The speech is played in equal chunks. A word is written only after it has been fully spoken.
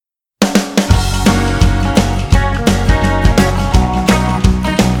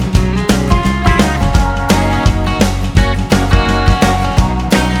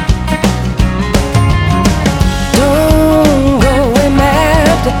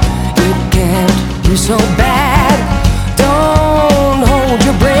so bad. Don't hold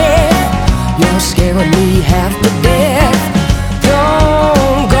your breath, you're scaring me half to death.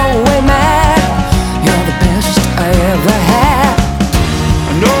 Don't go away mad, you're the best I ever had.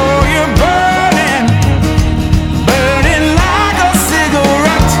 I know you're burning, burning like a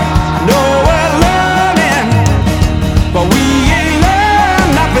cigarette. I know we're learning, but we ain't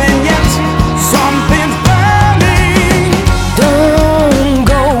learned nothing yet. Something's burning. Don't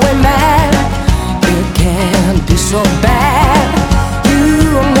go away mad, it can't be so bad. You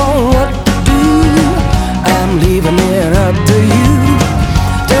know what to do, I'm leaving it up to you.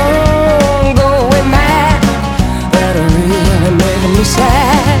 Don't go away mad, that really makes me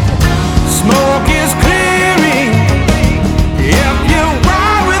sad. Smoke is clearing. If you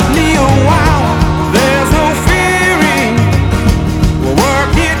ride with me a while, there's no fearing. We'll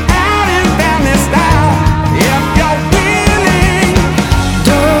work it out in family style. If you're willing.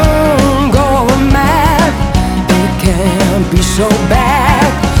 Don't go away mad, it can't be so bad.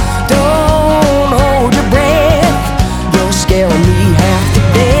 Don't hold your breath, you're scaring me half to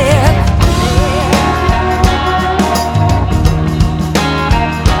death.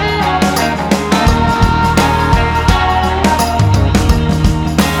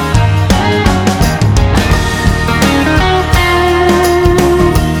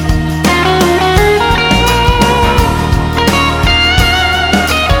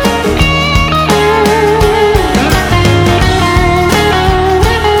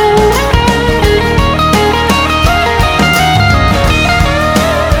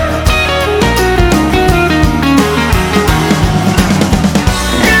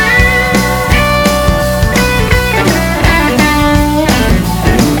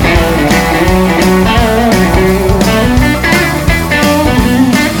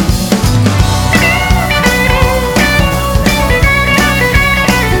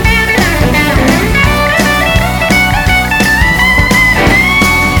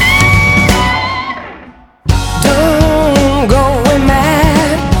 Don't go away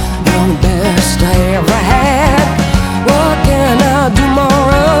mad, you're the best I ever had. What can I do more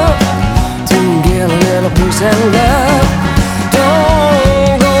of to get a little peace and love?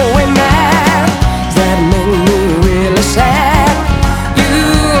 Don't go away mad, that make me really sad. You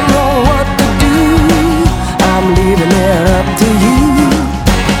know what to do, I'm leaving it up to you.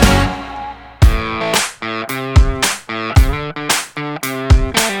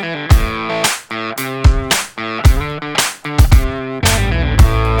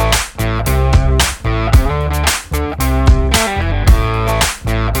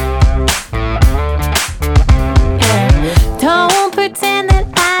 Don't pretend that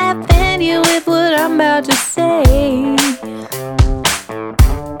I offend you with what I'm about to say.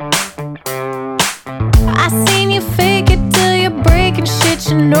 I seen you fake it till you're breaking shit,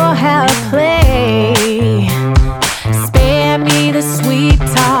 you know how to play. Spare me the sweet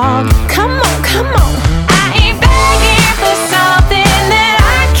talk. Come on, come on. I ain't begging for something that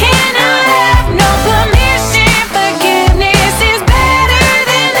I cannot have. No permission, forgiveness is better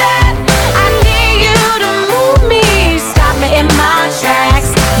than that. I need you to move me, stop me in my tracks.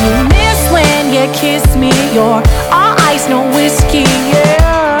 You miss when you kiss me, you're all ice, no whiskey,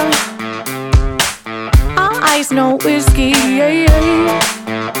 yeah. All ice, no whiskey, yeah, yeah.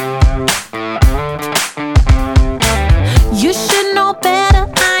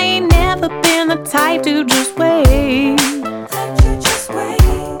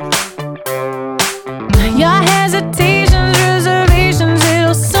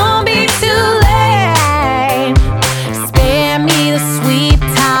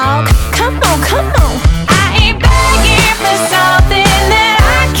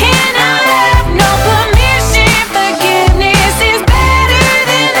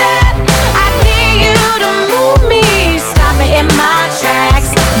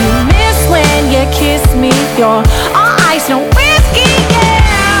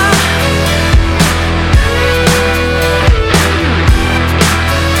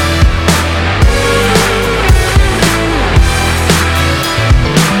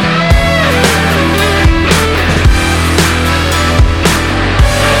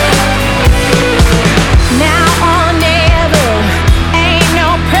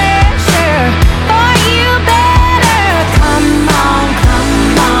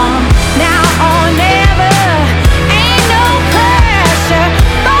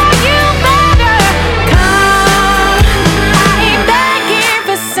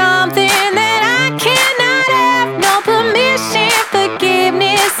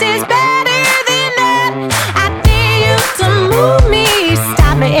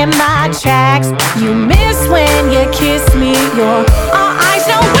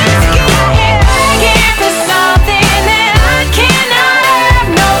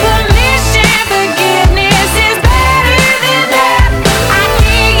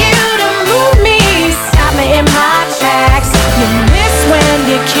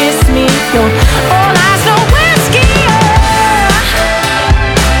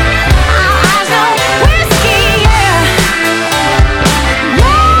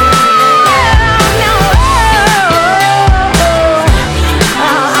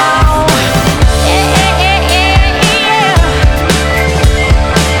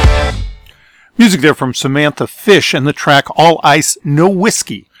 Music there from Samantha Fish and the track All Ice, No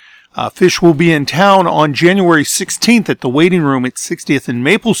Whiskey. Fish will be in town on January 16th at the Waiting Room at 60th and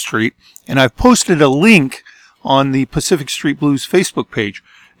Maple Street, and I've posted a link on the Pacific Street Blues Facebook page.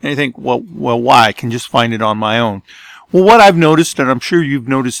 And you think, well, why? I can just find it on my own. Well, what I've noticed, and I'm sure you've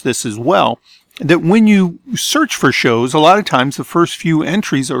noticed this as well, that when you search for shows, a lot of times the first few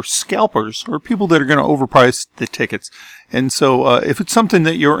entries are scalpers or people that are going to overprice the tickets. And so if it's something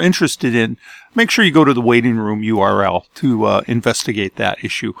that you're interested in, make sure you go to the Waiting Room URL to investigate that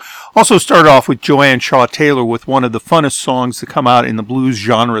issue. Also start off with Joanne Shaw Taylor with one of the funnest songs to come out in the blues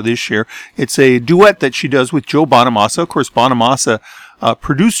genre this year. It's a duet that she does with Joe Bonamassa. Of course, Bonamassa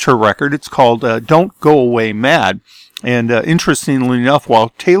produced her record. It's called Don't Go Away Mad. And interestingly enough, while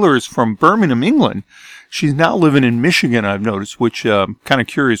Taylor is from Birmingham, England, she's now living in Michigan, I've noticed, which kind of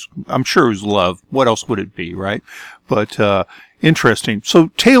curious. I'm sure it was love. What else would it be, right? But interesting. So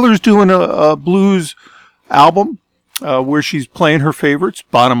Taylor's doing a blues album where she's playing her favorites.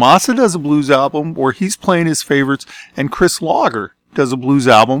 Bonamassa does a blues album where he's playing his favorites. And Chris Lager does a blues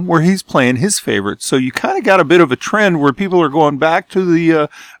album where he's playing his favorites. So you kind of got a bit of a trend where people are going back to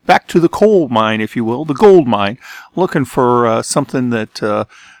the coal mine, if you will, the gold mine, looking for something that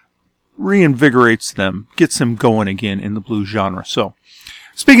reinvigorates them, gets them going again in the blues genre. So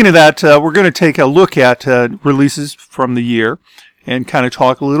speaking of that, we're going to take a look at releases from the year and kind of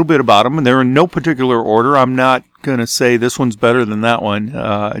talk a little bit about them. And they're in no particular order. I'm not going to say this one's better than that one.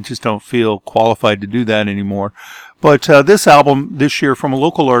 I just don't feel qualified to do that anymore. But this album this year from a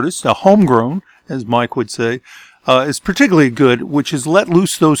local artist, a homegrown, as Mike would say, is particularly good, which is Let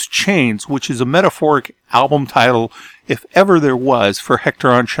Loose Those Chains, which is a metaphoric album title, if ever there was, for Hector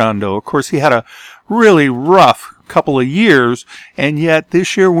Anchondo. Of course, he had a really rough couple of years, and yet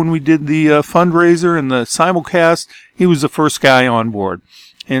this year when we did the fundraiser and the simulcast, he was the first guy on board.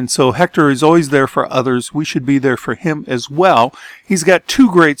 And so Hector is always there for others. We should be there for him as well. He's got two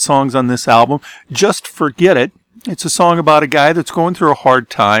great songs on this album. Just Forget It. It's a song about a guy that's going through a hard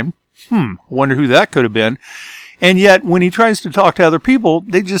time. Wonder who that could have been. And yet, when he tries to talk to other people,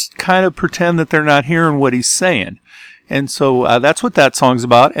 they just kind of pretend that they're not hearing what he's saying. And so that's what that song's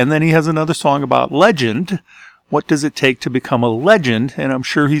about. And then he has another song about legend. What does it take to become a legend? And I'm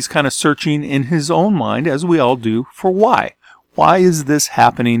sure he's kind of searching in his own mind, as we all do, for why. Why is this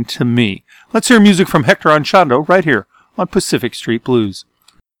happening to me? Let's hear music from Hector Anchondo right here on Pacific Street Blues.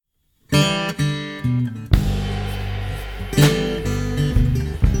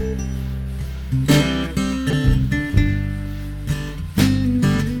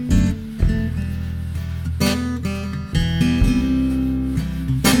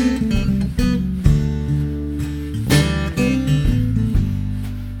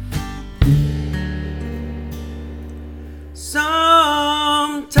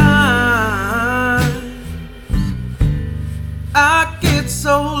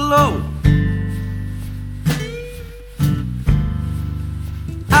 So low,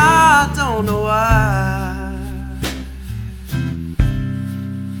 I don't know why,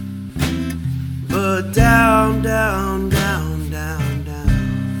 but down, down, down, down, down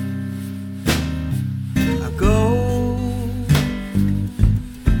I go.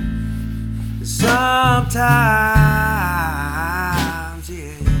 Sometimes,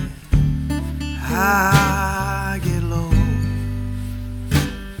 yeah, I get low.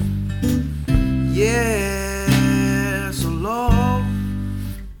 Yeah, so long.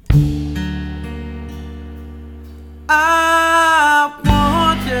 I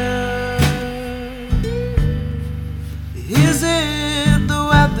wonder, is it the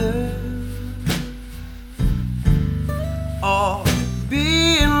weather or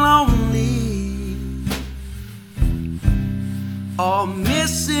being lonely or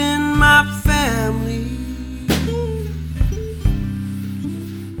missing my family?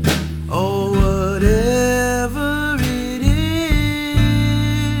 Oh, whatever it is,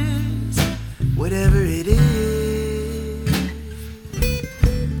 whatever it is,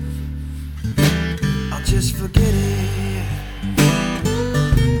 I'll just forget it.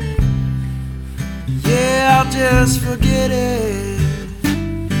 Yeah, I'll just forget it.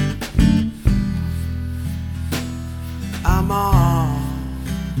 I'm all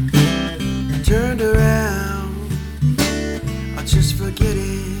turned around, I'll just forget it.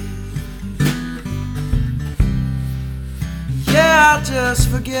 Yeah, I'll just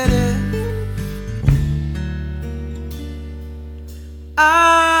forget it.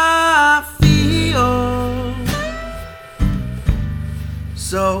 I feel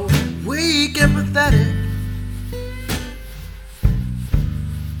so weak and pathetic.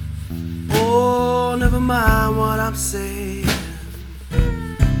 Oh, never mind what I'm saying.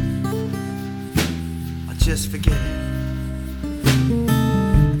 just forget it.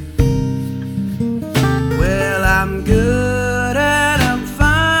 Well, I'm good and I'm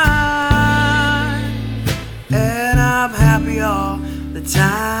fine, and I'm happy all the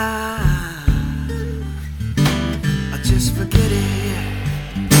time. I just forget it.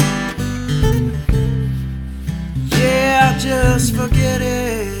 Yeah, I just forget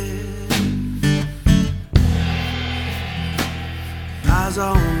it. I was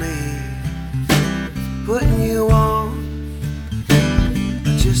only putting you on. I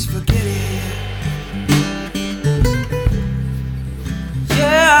just forget it.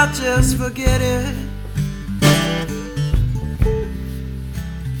 Yeah, I just forget it.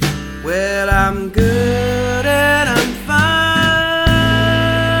 Well, I'm good and I'm fine,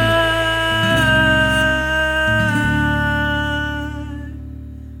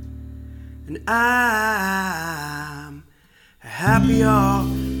 and I'm happy all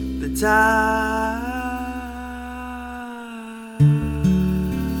the time.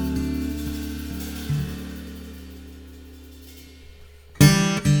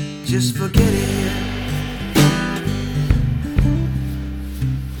 Just forget it.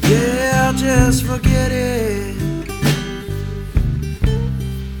 Yeah, just forget it.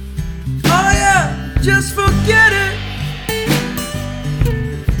 Oh yeah, just forget it.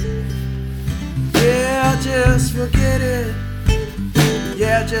 Yeah, just forget it.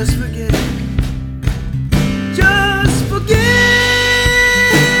 Yeah, just forget it. Just forget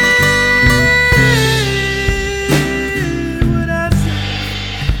what I said.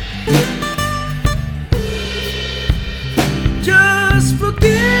 Just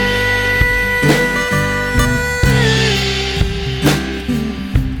forget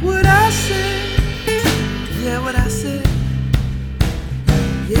what I said. Yeah, what I said.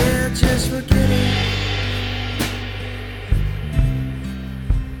 Yeah, just forget it.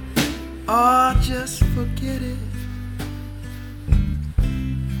 Oh, just forget it.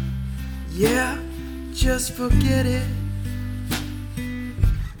 Yeah, just forget it.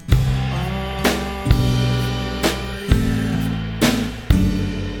 Oh, yeah,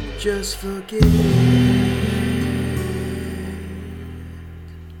 just forget it.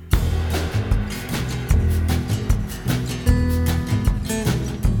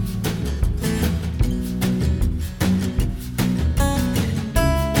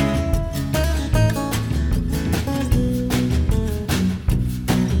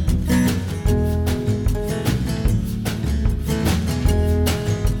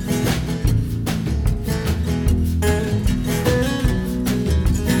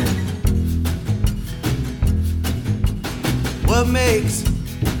 What makes a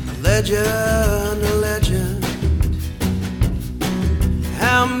legend a legend?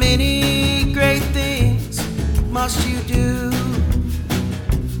 How many great things must you do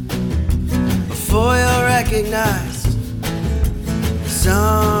before you're recognized as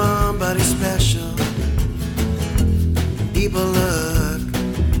somebody special? People look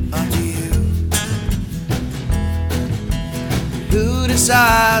up to you. Who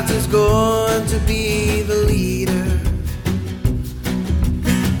decides who's going to be the leader?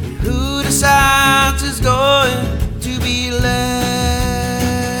 Decides is going to be led.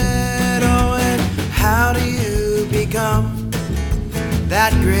 Oh, and how do you become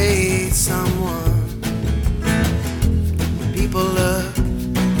that great someone? People look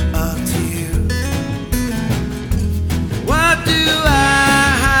up to you. What do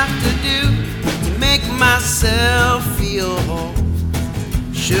I have to do to make myself feel whole?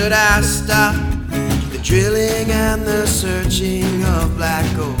 Should I stop the drilling and the searching of black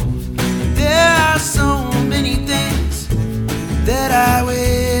gold? There are so many things that I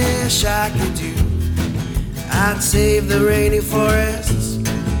wish I could do. I'd save the rainy forests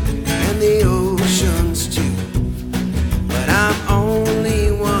and the oceans too. But I'm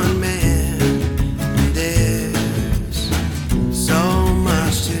only one man, and there's so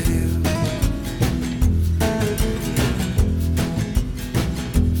much to do.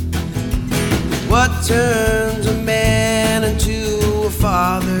 What turns a man into a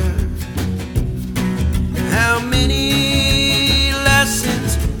father? How many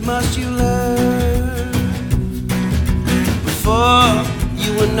lessons must you learn before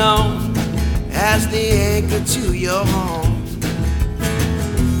you were known as the anchor to your home?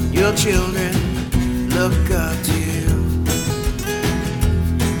 Your children look up to you.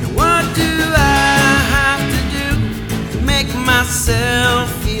 And what do I have to do to make myself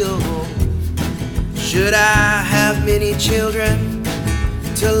feel whole? Should I have many children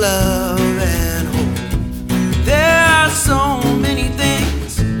to love and hold? There are so many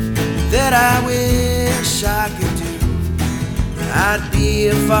things that I wish I could do. I'd be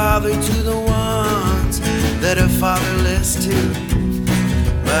a father to the ones that are fatherless too.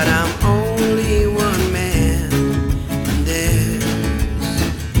 But I'm only one man, and there's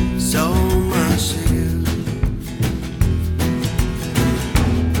so much to do.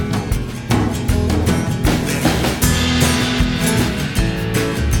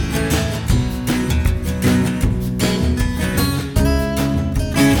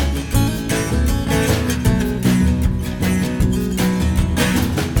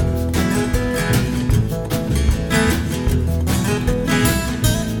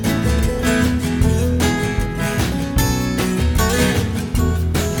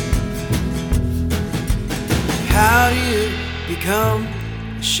 How do you become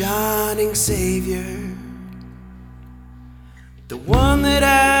a shining savior? The one that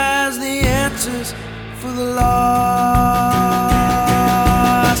has the answers for the lost,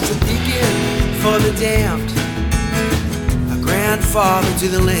 a deacon for the damned, a grandfather to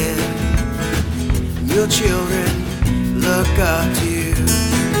the land. Your children look up to you.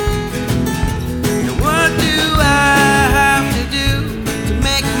 And what do I have to do to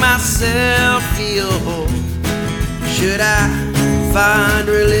make myself feel whole? Should I find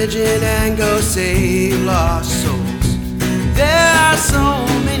religion and go save lost souls? There are so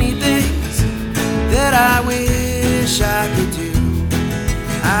many things that I wish I could do.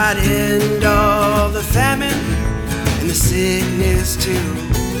 I'd end all the famine and the sickness too.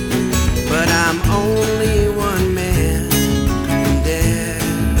 But I'm only one man, and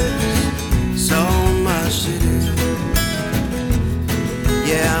there's so much to do.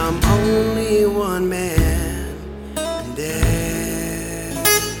 Yeah, I'm only one man.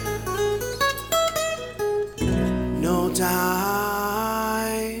 No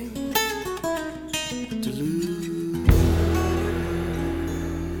time to lose.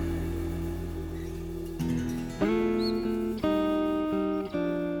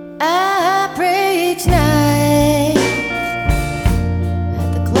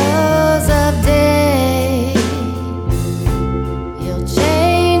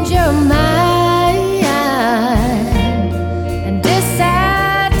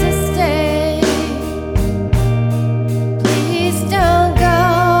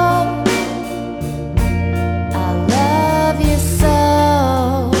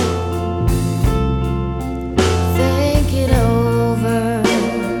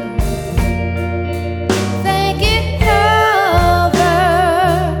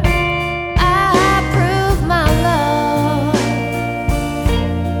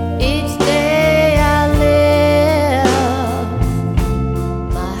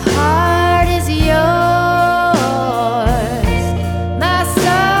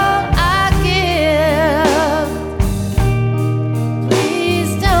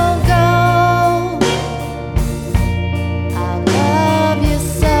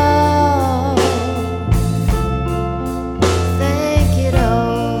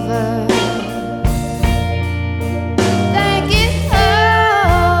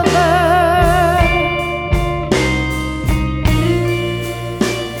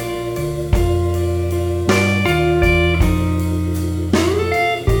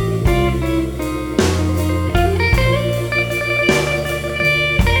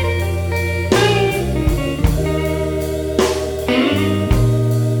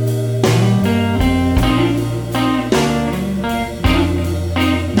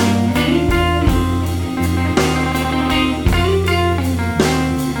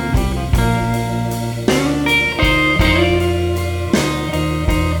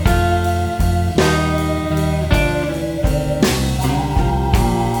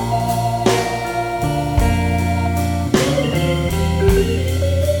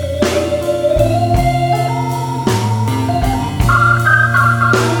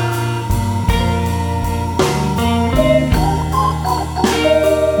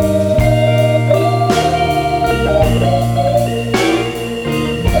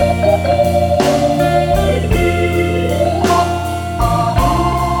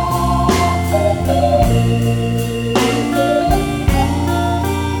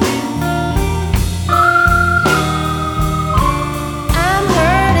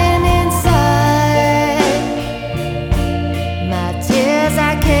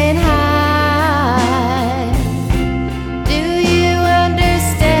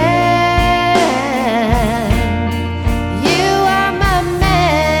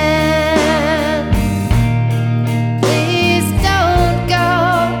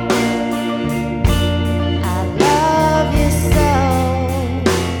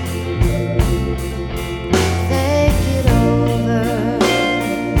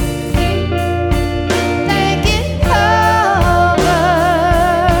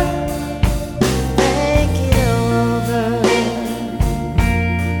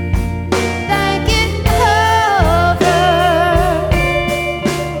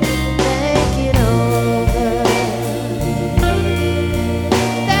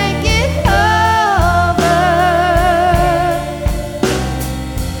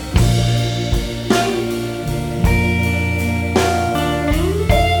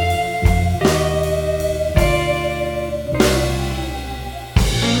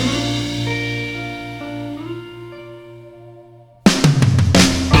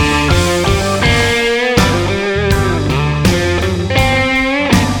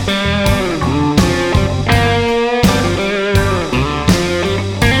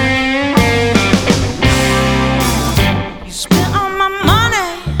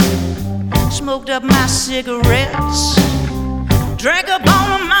 cigarettes, drank up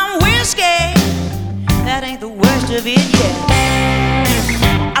all of my whiskey. That ain't the worst of it yet.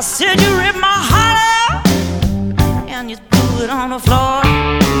 I said you ripped my heart out and you threw it on the floor.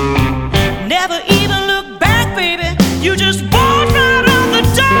 Never even looked back, baby. You just walked right out the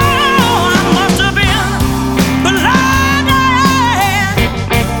door. I must have been blinded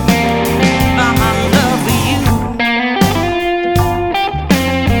by my love for you.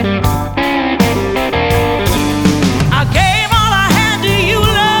 I gave all I had to you,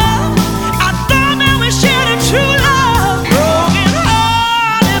 love. I thought that we shared a true love. Broken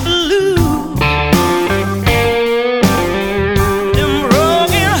hearted blue. Them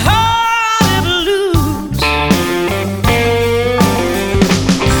broken hearted blues.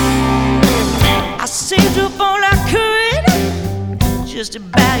 I saved up all I could just to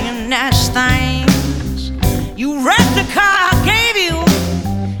buy you nice things. You wrecked the car I gave you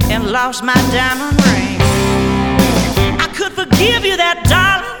and lost my diamond ring. I could forgive you that,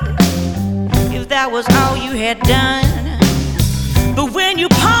 darling, if that was all you had done. But when you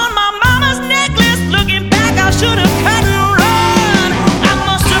pawned my mama's necklace, looking back, I should have cut and run. I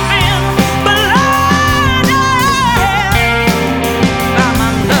must have been blinded by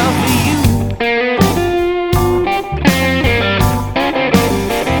my love for you.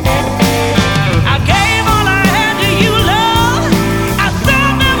 I gave all I had to you, love. I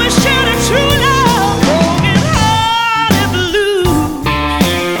thought that we shared a true love. Broken hearted blues.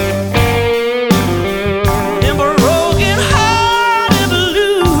 Them broken hearted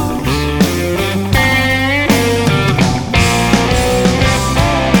blues.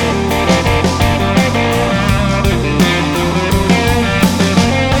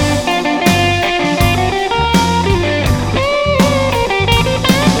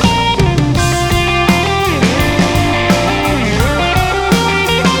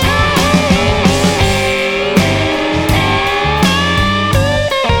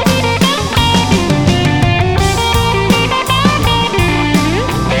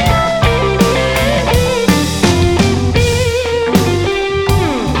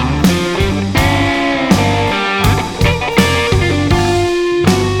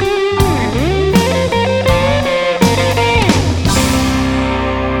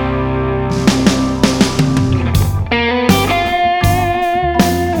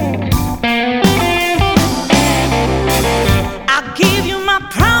 I gave you my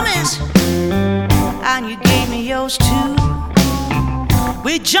promise, and you gave me yours too.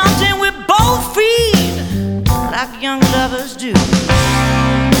 We jumped in with both feet, like young lovers do.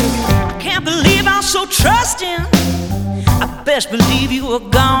 I can't believe I'm so trusting. I best believe you were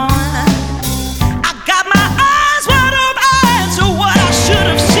gone. I got my eyes wide open to what I should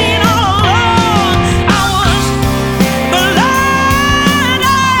have seen all along. I was blinded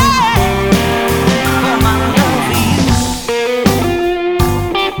by my love for you.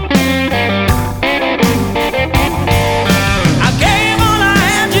 I gave all I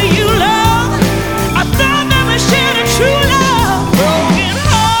had to you, love. I thought that we shared a true love. Broken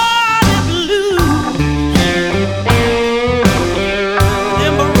hearted blues.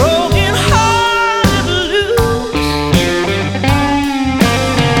 Them broken hearted blues.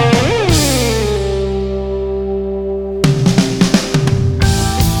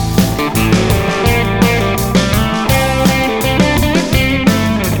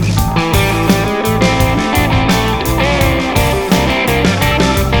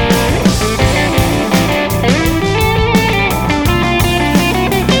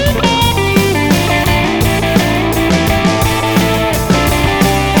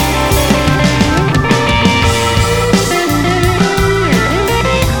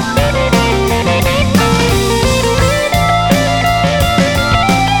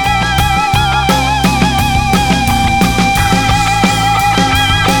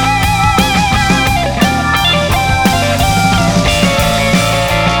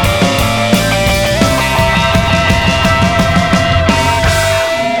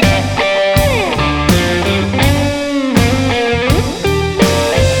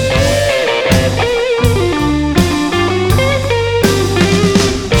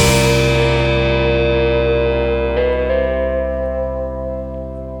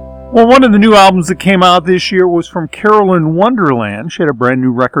 Well, one of the new albums that came out this year was from Carolyn Wonderland. She had a brand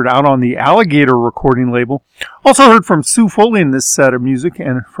new record out on the Alligator recording label. Also heard from Sue Foley in this set of music,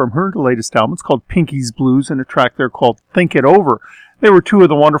 and from her latest album, it's called Pinky's Blues, and a track there called Think It Over. They were two of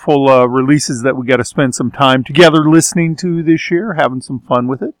the wonderful releases that we got to spend some time together listening to this year, having some fun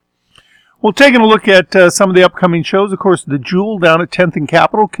with it. Well, taking a look at some of the upcoming shows, of course, the Jewel down at 10th and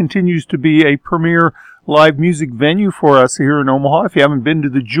Capitol continues to be a premier live music venue for us here in Omaha. If you haven't been to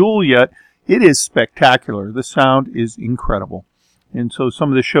the Jewel yet, It is spectacular. The sound is incredible. And so some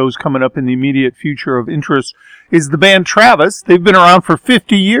of the shows coming up in the immediate future of interest is the band Travis. They've been around for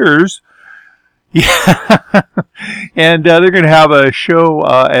 50 years. Yeah. And they're going to have a show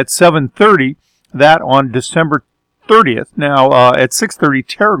at 7:30, that on December 30th. Now, at 6:30,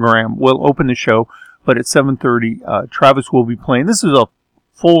 Terragram will open the show, but at 7:30, Travis will be playing. This is a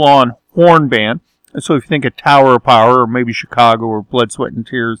full-on horn band. So if you think of Tower of Power, or maybe Chicago, or Blood, Sweat, and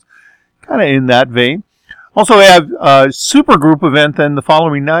Tears, kind of in that vein. Also, we have a supergroup event then the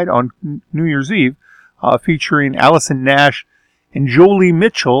following night on New Year's Eve, featuring Allison Nash and Jolie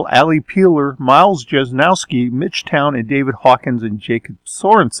Mitchell, Allie Peeler, Miles Jesnowski, Mitch Town, and David Hawkins and Jacob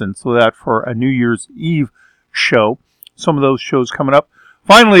Sorensen. So that for a New Year's Eve show. Some of those shows coming up.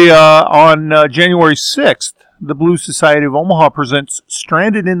 Finally, on January 6th, the Blues Society of Omaha presents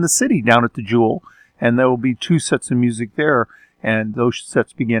Stranded in the City down at the Jewel. And there will be 2 sets of music there. And those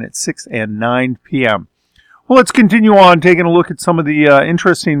sets begin at 6 and 9 p.m. Well, let's continue on taking a look at some of the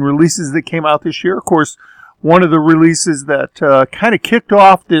interesting releases that came out this year. Of course, one of the releases that kind of kicked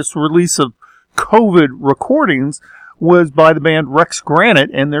off this release of COVID recordings was by the band Rex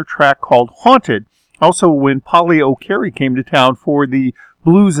Granite and their track called Haunted. Also, when Polly O'Carey came to town for the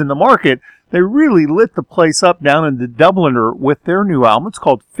Blues in the Market, they really lit the place up down in the Dubliner with their new album. It's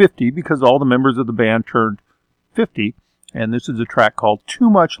called 50 because all the members of the band turned 50. And this is a track called Too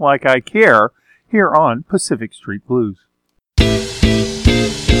Much Like I Care here on Pacific Street Blues.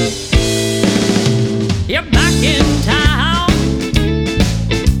 You're back in town.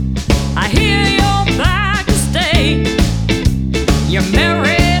 I hear you're back to stay. You're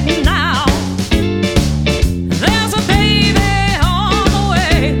married now. There's a baby on the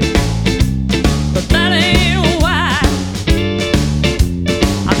way, but that ain't why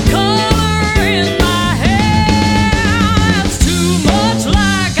I'm coloring my hair. It's too much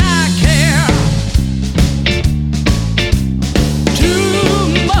like I care.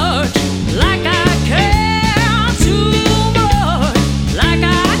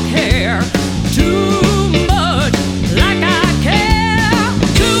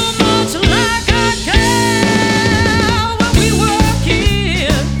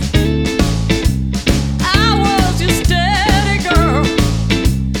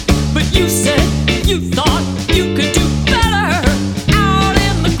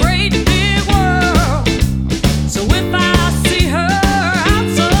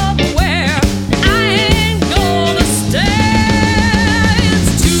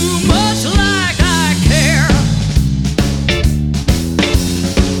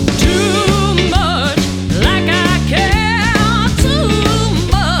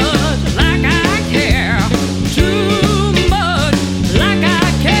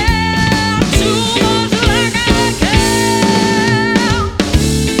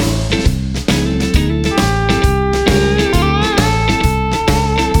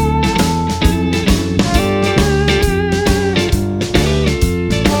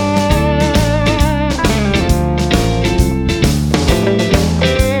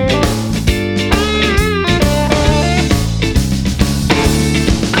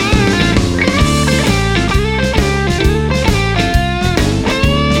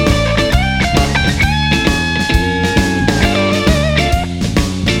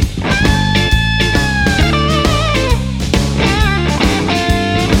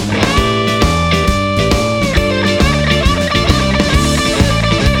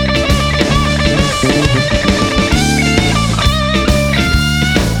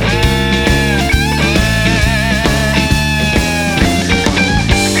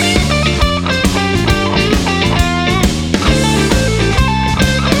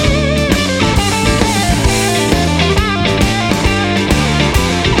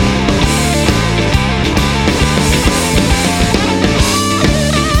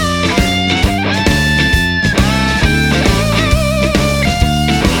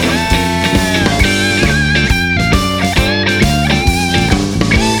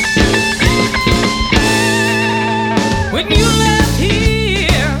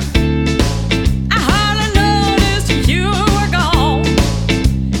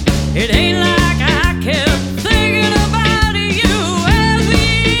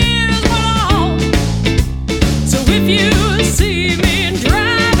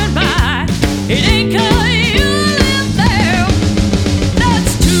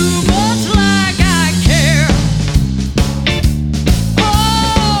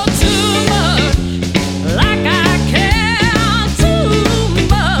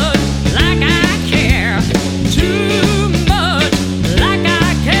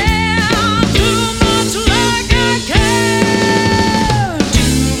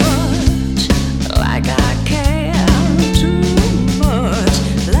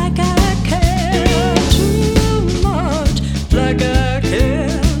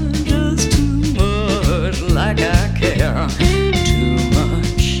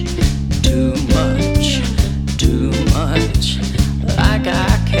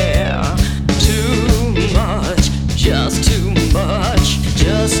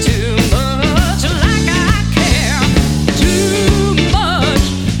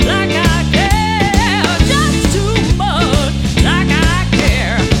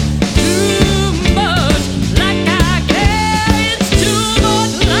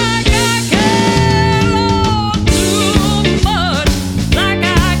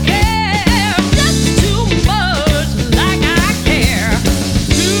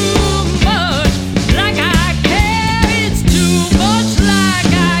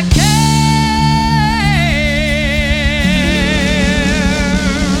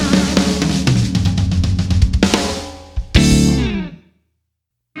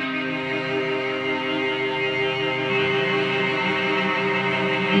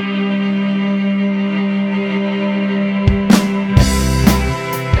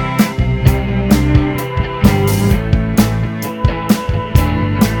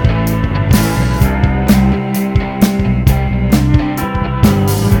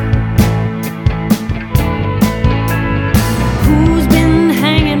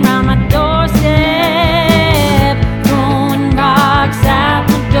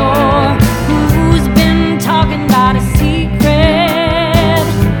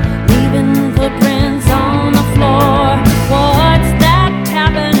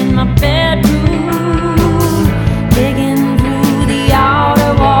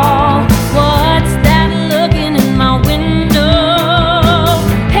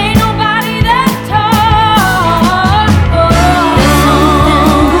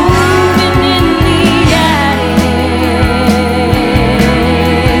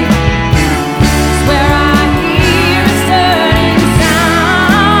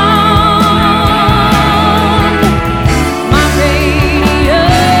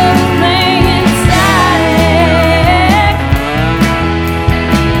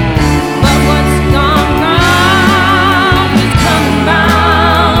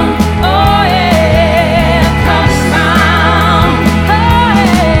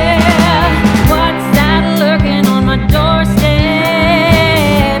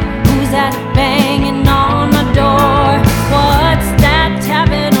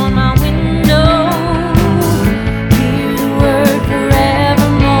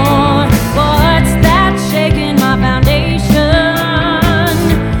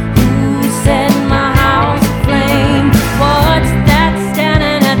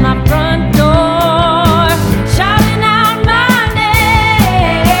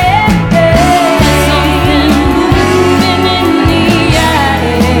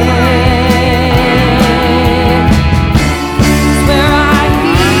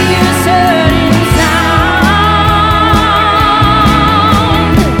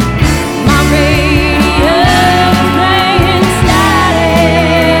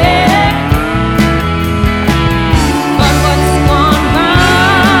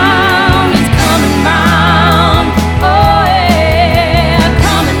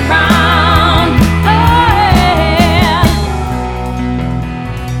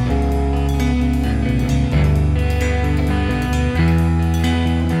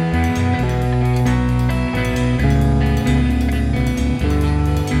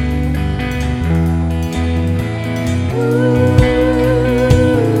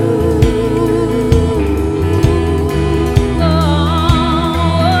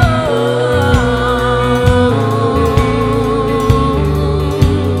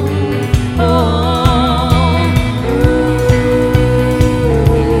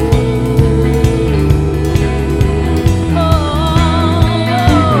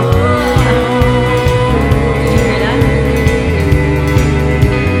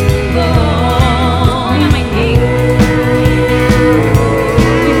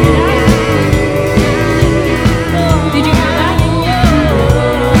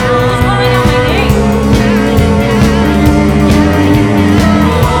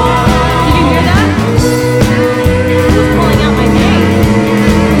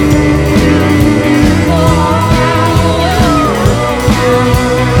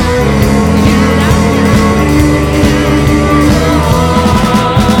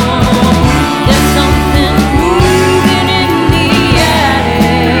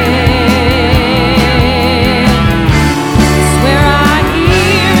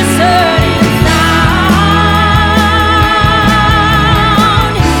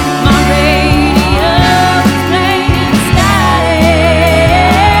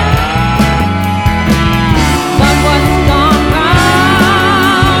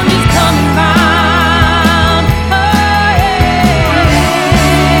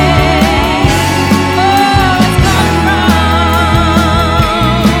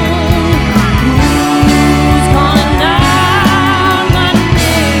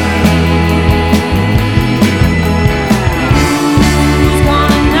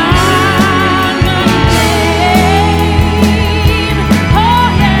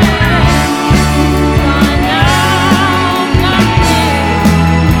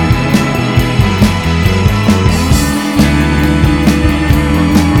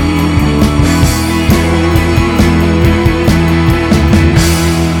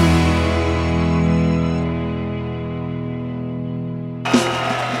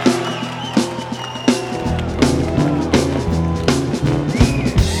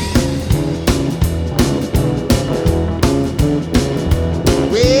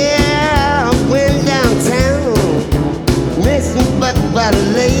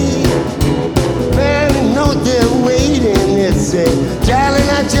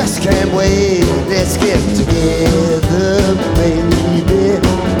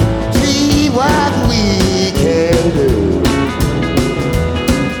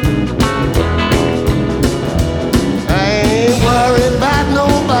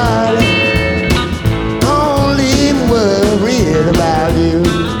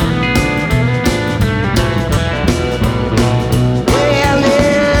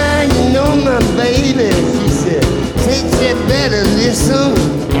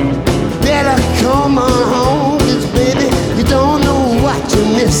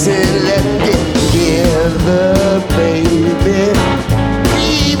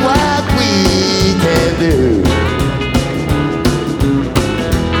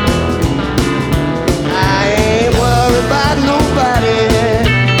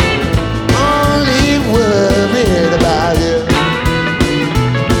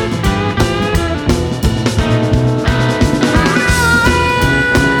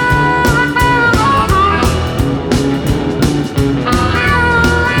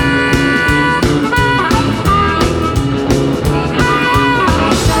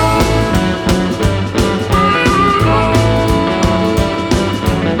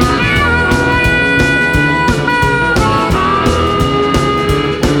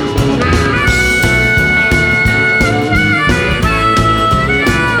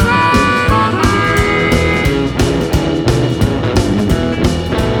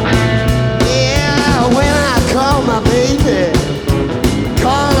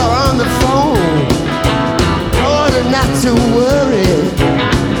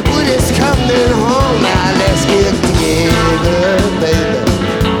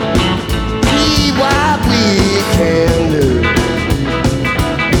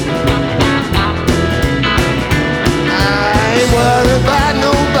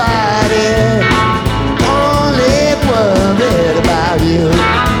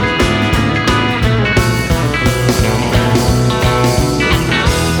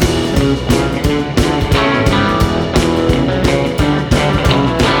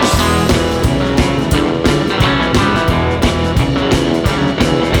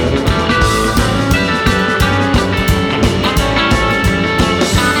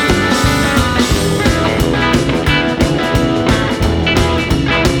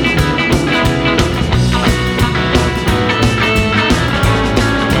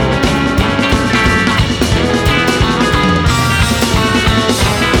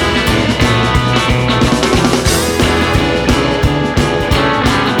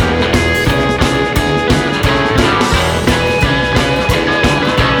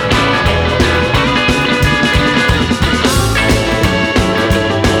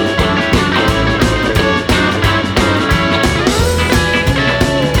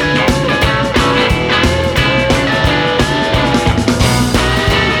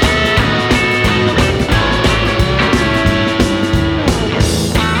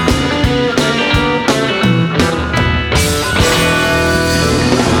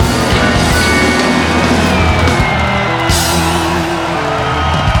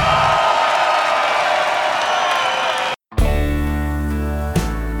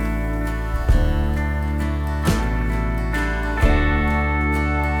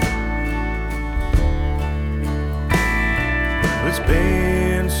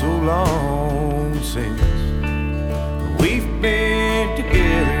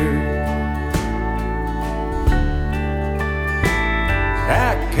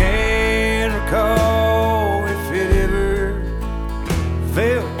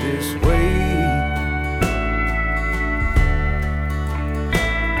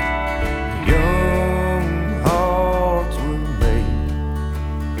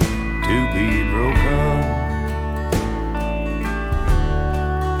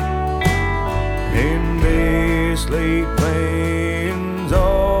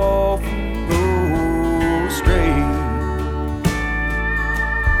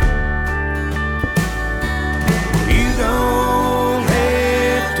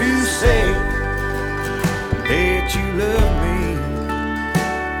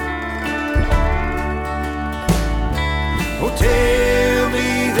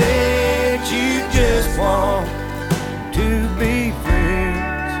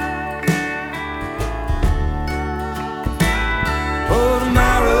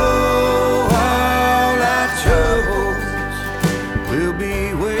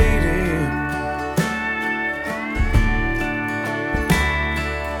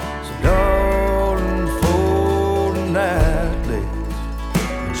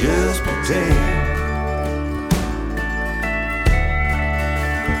 pretend.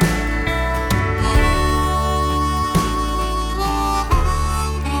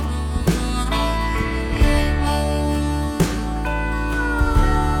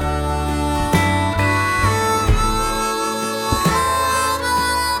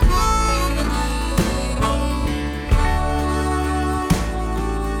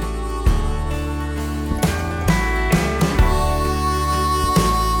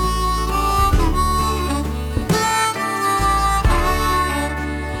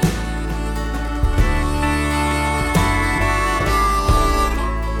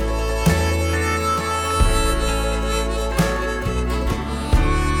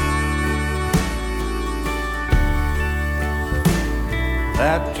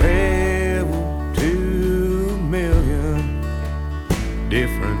 I've traveled to a million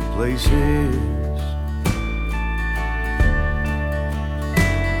different places,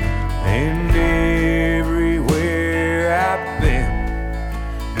 and everywhere I've been,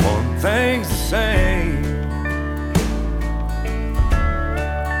 one thing's the same.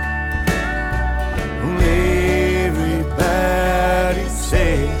 Everybody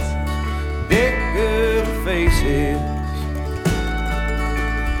says they're good faces,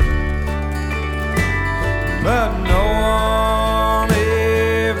 but no one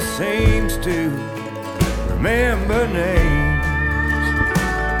ever seems to remember names.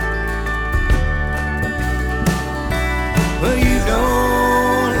 Well, you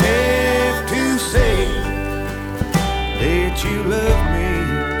don't have to say that you love me,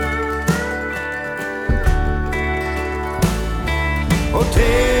 or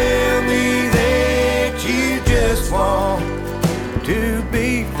tell me that you just want to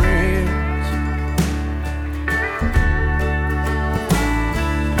be friends.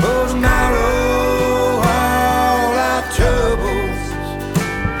 Tomorrow all our troubles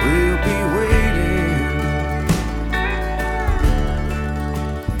will be waiting.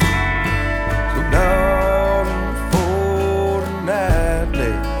 So darling, for tonight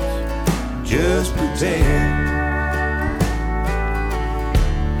let's just pretend.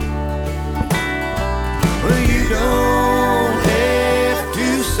 Well, you don't have to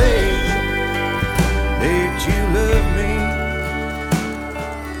say that you love me,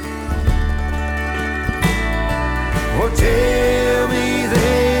 or tell me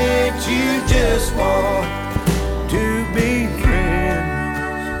that you just want to be friends.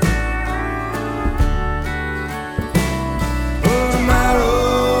 For tomorrow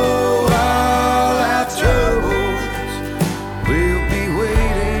all our troubles will be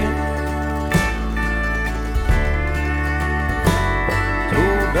waiting. So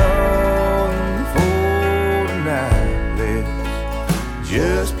darling, for tonight let's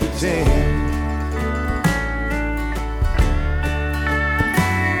just pretend.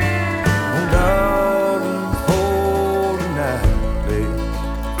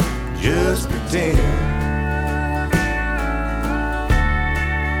 Just pretend.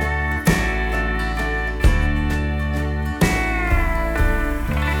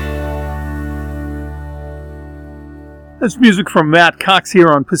 That's music from Matt Cox here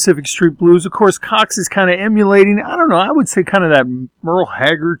on Pacific Street Blues. Of course, Cox is kind of emulating, I don't know, I would say kind of that Merle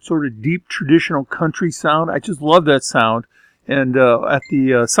Haggard sort of deep traditional country sound. I just love that sound. And at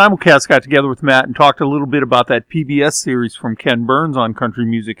the simulcast, got together with Matt and talked a little bit about that PBS series from Ken Burns on country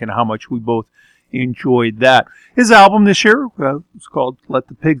music and how much we both enjoyed that. His album this year was called Let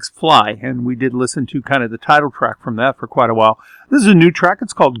the Pigs Fly, and we did listen to kind of the title track from that for quite a while. This is a new track.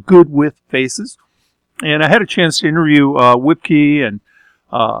 It's called Good With Faces. And I had a chance to interview Whipkey and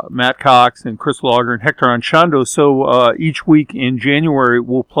Matt Cox and Chris Lager and Hector Anchondo. So each week in January,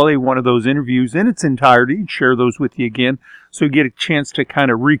 we'll play one of those interviews in its entirety and share those with you again, so you get a chance to kind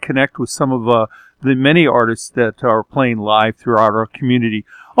of reconnect with some of the many artists that are playing live throughout our community.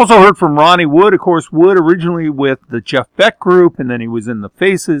 Also heard from Ronnie Wood. Of course, Wood originally with the Jeff Beck Group, and then he was in the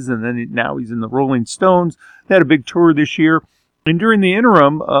Faces, and then now he's in the Rolling Stones. They had a big tour this year. And during the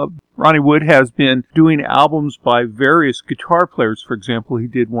interim, Ronnie Wood has been doing albums by various guitar players. For example, he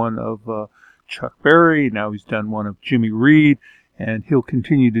did one of Chuck Berry. Now he's done one of Jimmy Reed, and he'll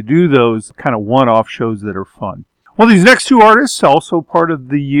continue to do those kind of one-off shows that are fun. Well, these next two artists, also part of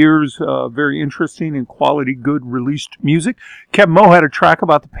the year's very interesting and quality good released music. Kevin Moe had a track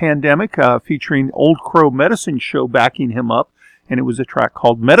about the pandemic featuring Old Crow Medicine Show backing him up, and it was a track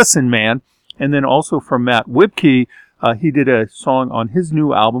called Medicine Man. And then also from Matt Whipkey, he did a song on his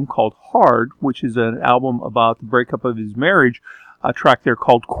new album called Hard, which is an album about the breakup of his marriage, a track there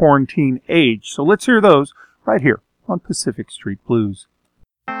called Quarantine Age. So let's hear those right here on Pacific Street Blues.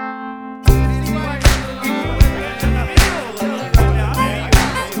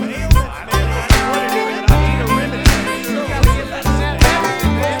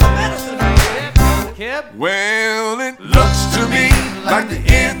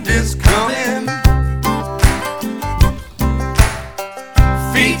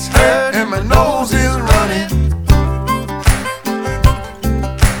 feet's hurt and my nose is running.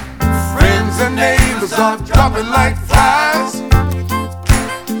 Friends and neighbors are dropping like flies.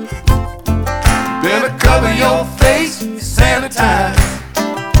 Better cover your face, sanitize.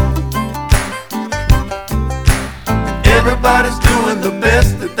 Everybody's doing the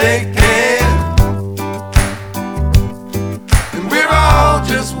best that they can, and we're all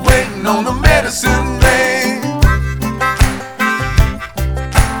just waiting on the medicine man.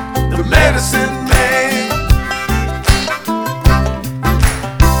 The medicine man.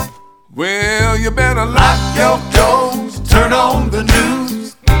 Well, you better lock your doors, turn on the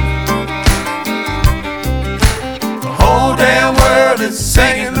news. The whole damn world is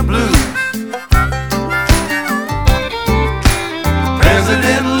singing the blues.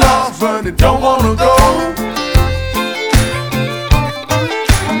 President lost, but he don't wanna go.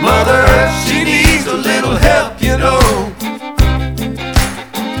 Mother Earth, she needs a little help, you know.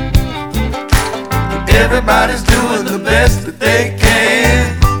 Everybody's doing the best that they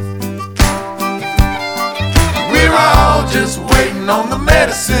can. We're all just waiting on the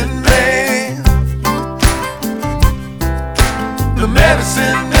medicine man. The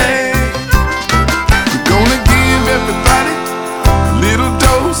medicine man. We're gonna give everybody a little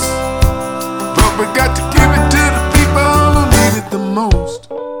dose, but we got to give it to the people who need it the most.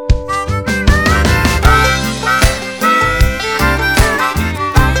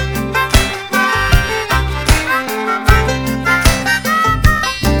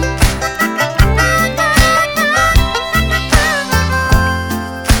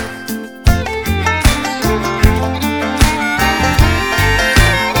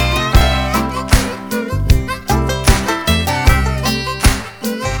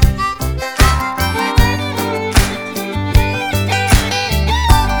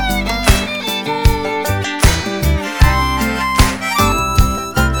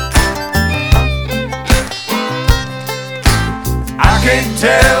 Can't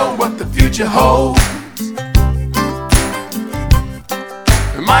tell what the future holds.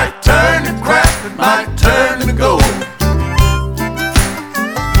 It might turn to crap, it might turn to gold.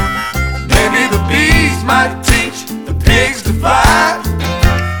 Maybe the bees might teach the pigs to fly,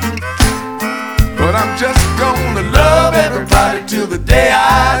 but I'm just gonna love everybody till the day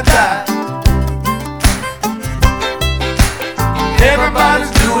I die.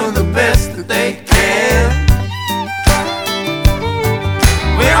 Everybody's doing the best that they can.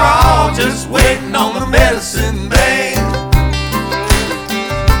 We're all just waiting on the medicine man.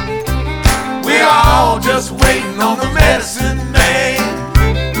 We're all just waiting on the medicine man.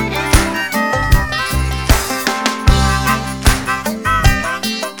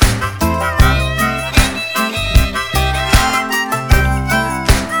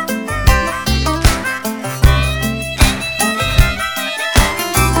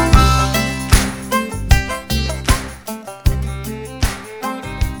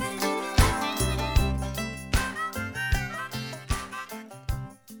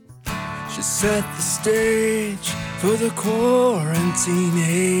 She set the stage for the quarantine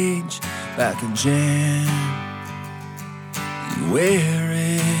age back in January.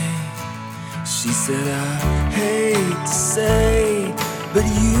 She said, I hate to say, but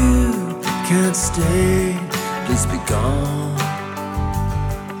you can't stay. Please be gone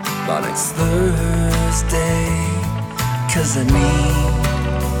by next Thursday, 'cause I need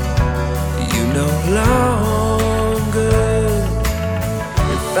you no longer.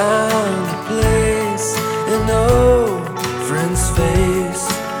 Found a place in old friend's face,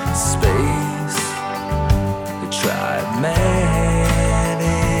 space to try and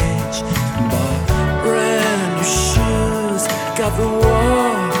manage. Bought brand new shoes, got the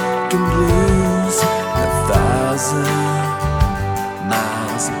walking blues, 1,000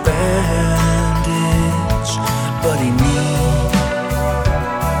 miles of bandage, but he needs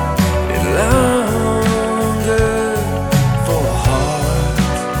it longer for a heart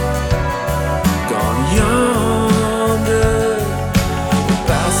gone yonder. We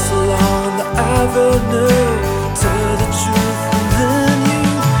pass along the avenue to the truth, and then you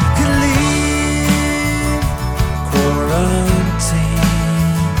could leave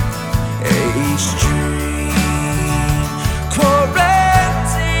quarantine, age dream,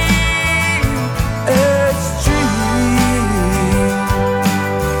 quarantine, age dream.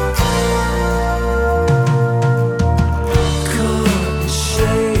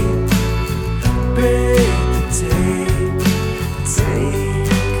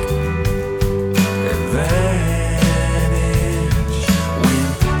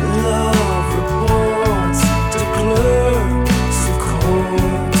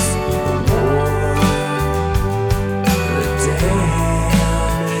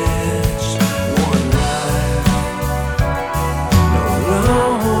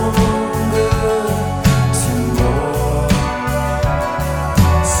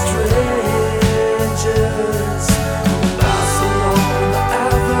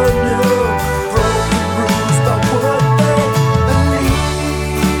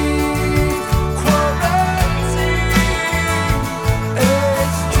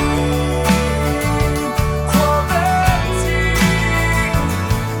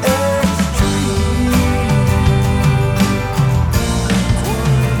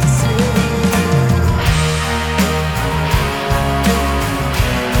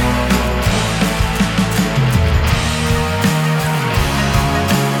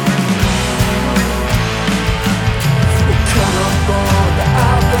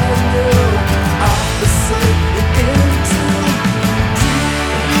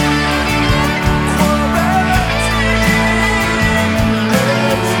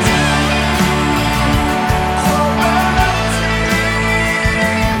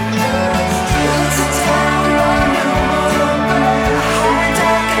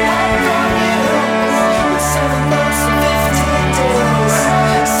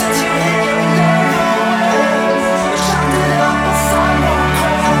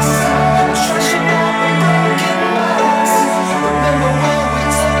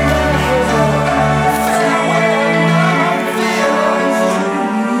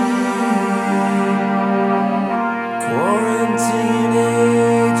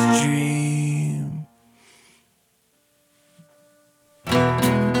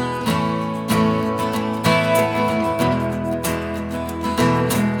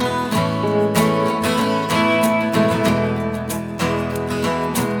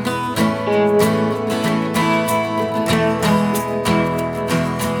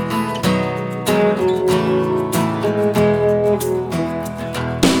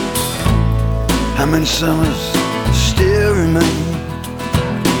 How many summers still remain?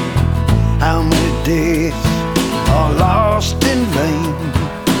 How many days are lost in vain?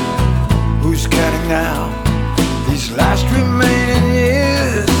 Who's counting now these last remaining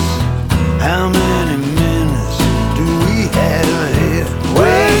years? How many minutes do we have ahead?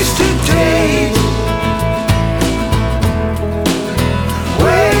 Wasted days,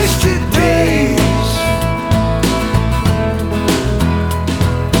 wasted days.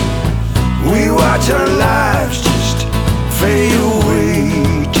 We watch our lives just fade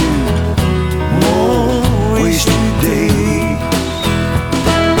away to more wasted days.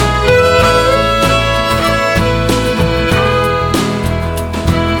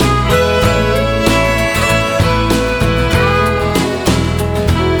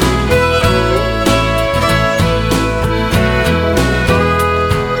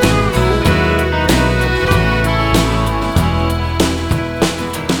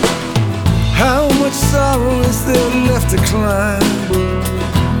 To climb.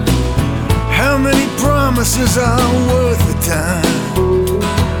 How many promises are worth the time?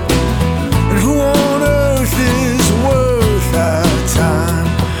 And who on earth is worth our time?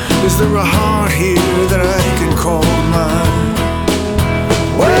 Is there a heart here that I can call mine?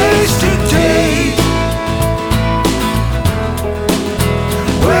 Wasted days,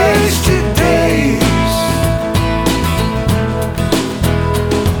 wasted days.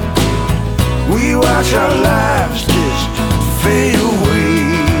 We watch our lives fade away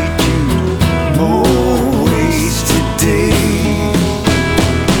to more wasted days.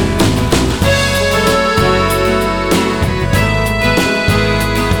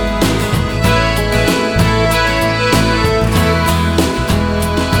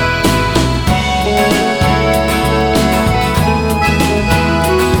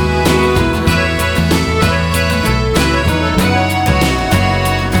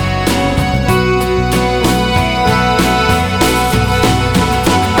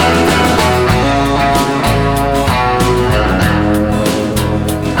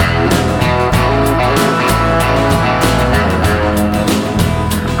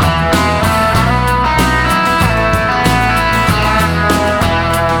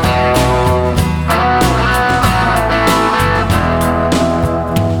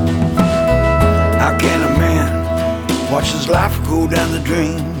 Down the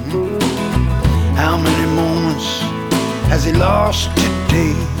drain. How many moments has he lost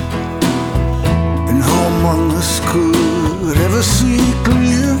today? And who among us could ever see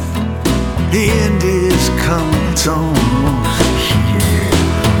clear? The end is coming, it's almost here.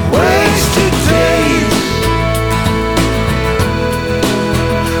 Wasted days,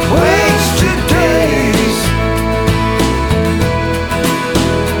 wasted days.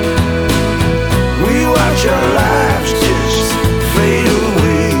 We watch our lives just fade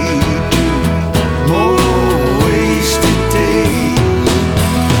away to more wasted days,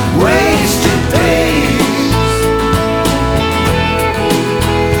 wasted days,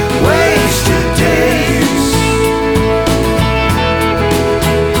 wasted days.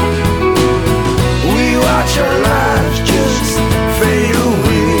 We watch our lives just fade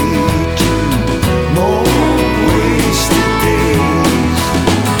away to more wasted days,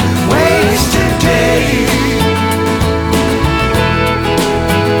 wasted days.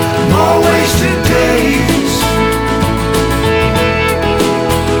 More wasted days.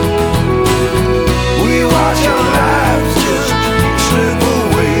 We watch our lives just slip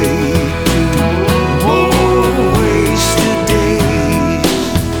away to more wasted days.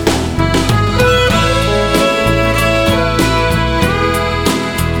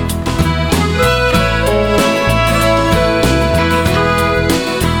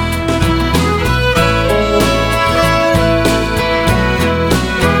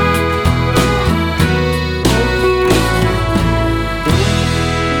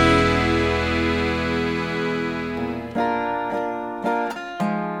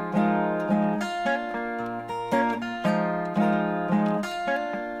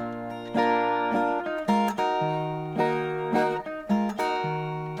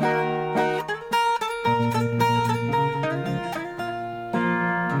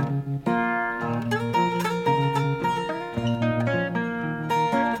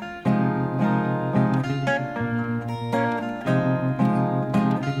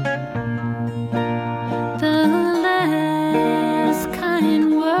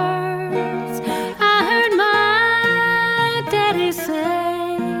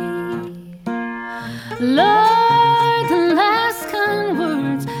 Lord, the last kind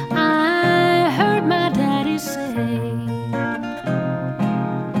words I heard my daddy say.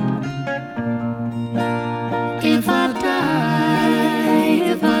 If I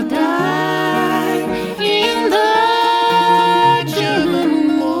die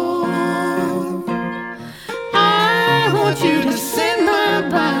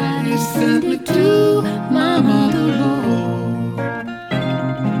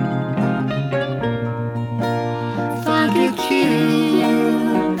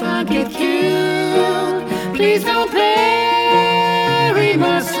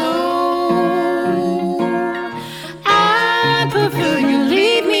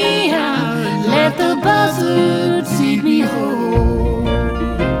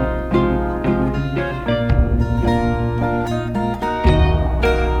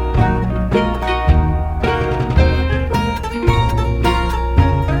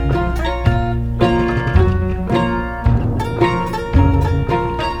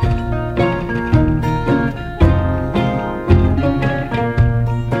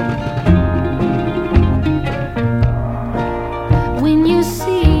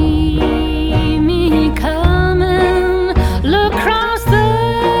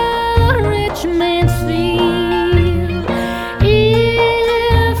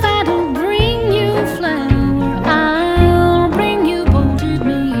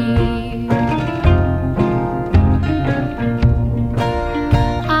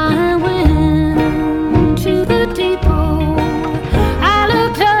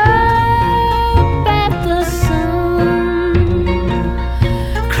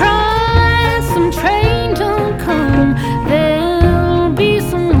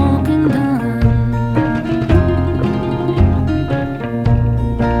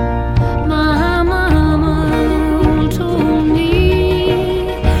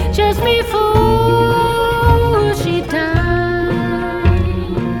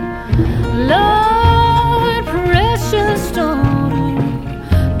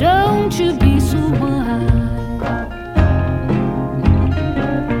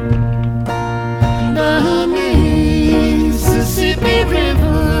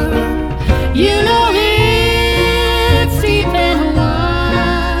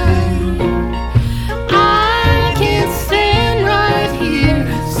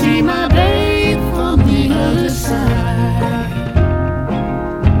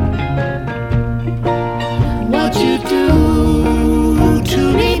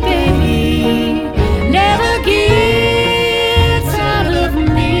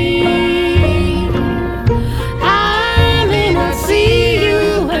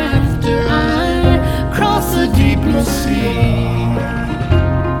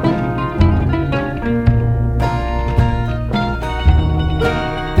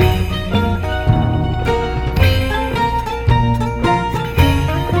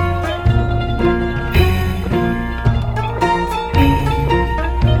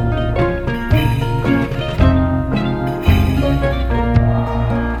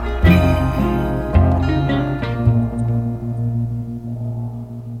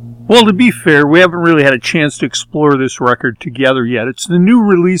Well, to be fair, we haven't really had a chance to explore this record together yet. It's the new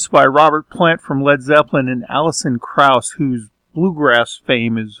release by Robert Plant from Led Zeppelin and Alison Krauss, whose bluegrass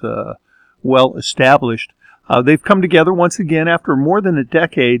fame is well established. They've come together once again after more than a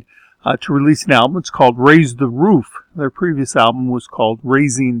decade to release an album. It's called Raise the Roof. Their previous album was called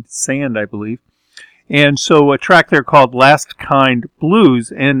Raising Sand, I believe. And so a track there called Last Kind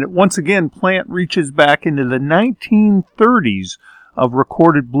Blues. And once again, Plant reaches back into the 1930s of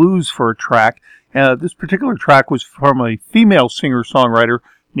recorded blues for a track. This particular track was from a female singer-songwriter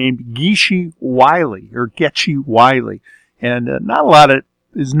named Geechee Wiley, And not a lot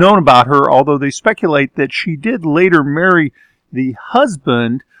is known about her, although they speculate that she did later marry the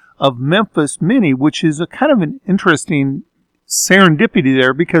husband of Memphis Minnie, which is a kind of an interesting serendipity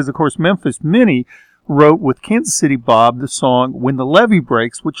there because, of course, Memphis Minnie wrote with Kansas City Bob the song When the Levee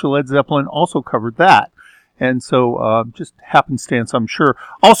Breaks, which Led Zeppelin also covered that. And so just happenstance, I'm sure.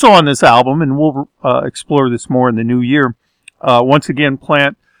 Also on this album, and we'll explore this more in the new year, once again,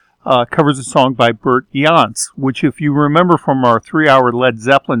 Plant covers a song by Bert Jansch, which if you remember from our 3-hour Led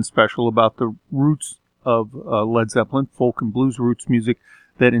Zeppelin special about the roots of Led Zeppelin, folk and blues roots music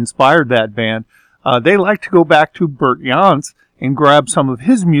that inspired that band, they like to go back to Bert Jansch and grab some of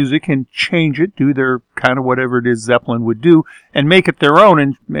his music and change it, do their kind of whatever it is Zeppelin would do, and make it their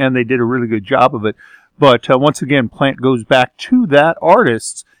own, and they did a really good job of it. But once again, Plant goes back to that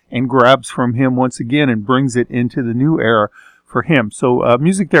artist and grabs from him once again and brings it into the new era for him. So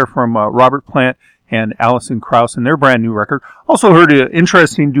music there from Robert Plant and Alison Krauss and their brand new record. Also heard an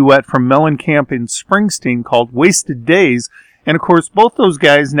interesting duet from Mellencamp and Springsteen called Wasted Days. And of course, both those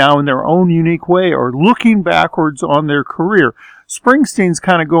guys now in their own unique way are looking backwards on their career. Springsteen's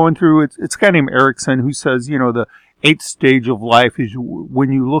kind of going through, it's a guy named Erickson who says, the 8th stage of life is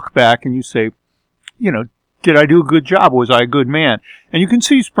when you look back and you say, did I do a good job? Was I a good man? And you can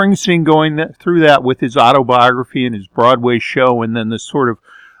see Springsteen going through that with his autobiography and his Broadway show, and then this sort of,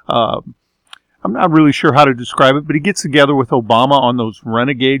 I'm not really sure how to describe it, but he gets together with Obama on those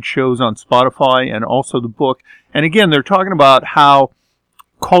Renegade shows on Spotify and also the book. And again, they're talking about how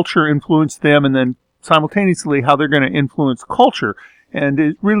culture influenced them and then simultaneously how they're going to influence culture. And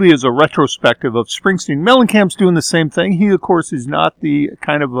it really is a retrospective of Springsteen. Mellencamp's doing the same thing. He, of course, is not the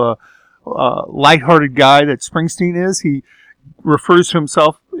kind of a lighthearted guy that Springsteen is. He refers to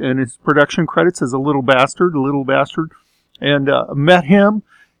himself in his production credits as a little bastard. And met him.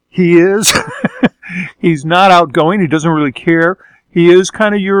 He is. He's not outgoing. He doesn't really care. He is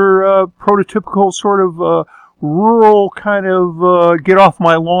kind of your prototypical sort of rural kind of get off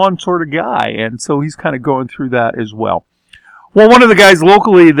my lawn sort of guy. And so he's kind of going through that as well. Well, one of the guys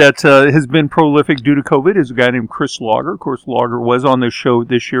locally that has been prolific due to COVID is a guy named Chris Lager. Of course, Lager was on this show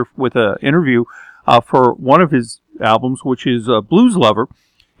this year with an interview for one of his albums, which is Blues Lover.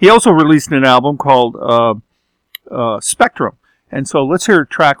 He also released an album called Spectrum. And so let's hear a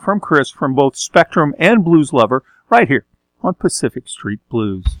track from Chris from both Spectrum and Blues Lover right here on Pacific Street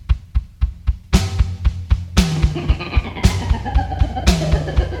Blues.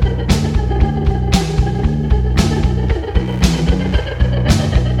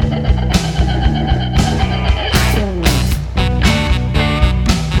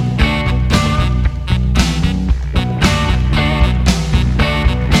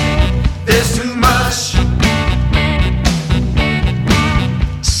 There's too much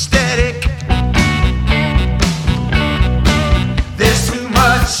static. There's too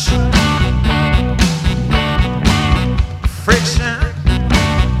much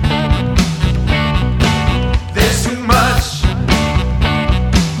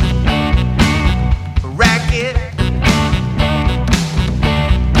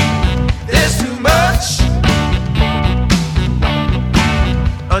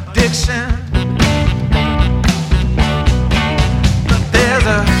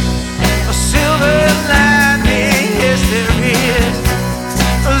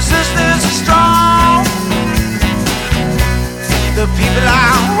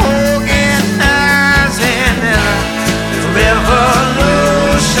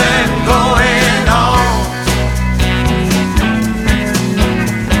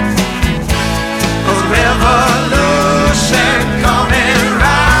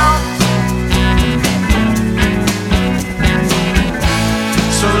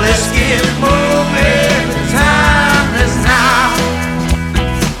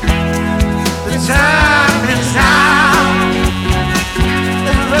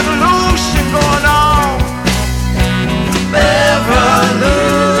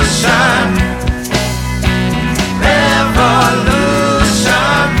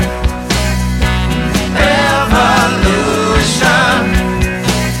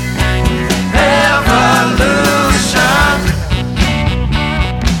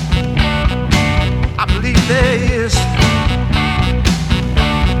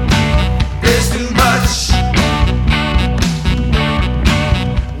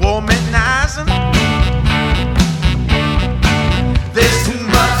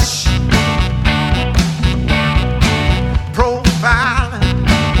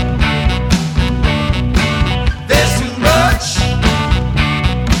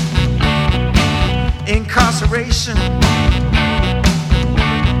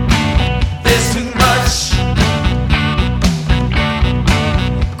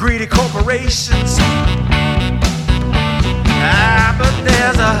greedy corporations. But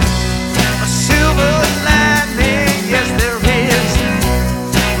there's a silver lining, yes there is.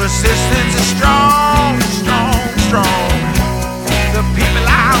 Resistance is strong, strong, strong. The people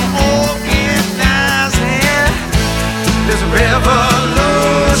are organizing. There's a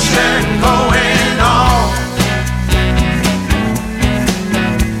revolution going on.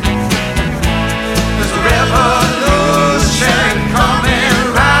 There's a revolution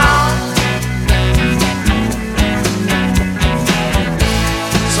coming round.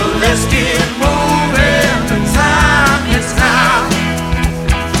 So let's get moving. The time is now.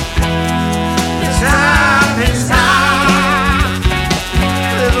 The time is now.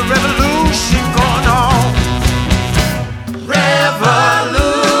 There's a revolution going on. Revolution.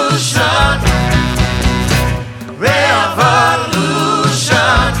 Revolution.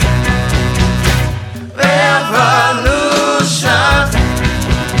 Revolution.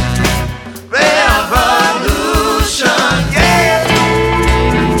 Revolution. Yeah.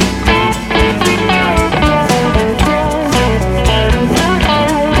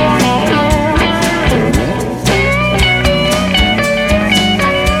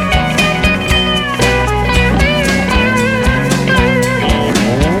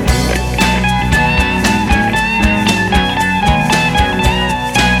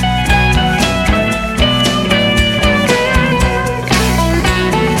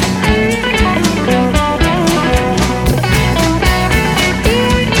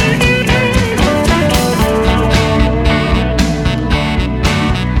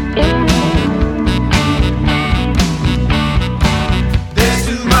 There's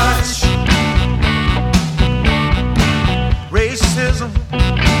too much racism.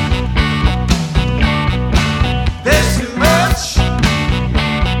 There's too much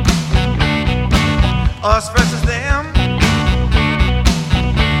us versus them.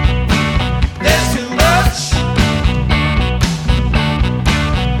 There's too much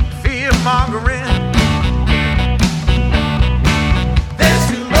fear mongering. There's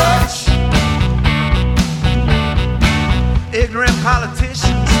too much ignorant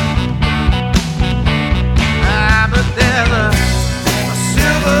politicians. But there's a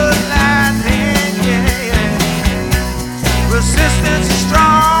silver lining, yeah, yeah. Resistance is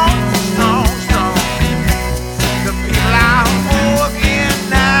strong, strong, strong. The people are organizing.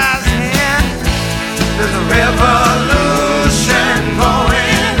 There's a revolution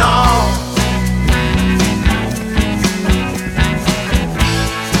going on.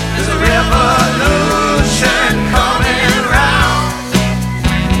 There's a revolution coming round.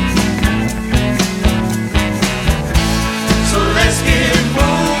 So let's get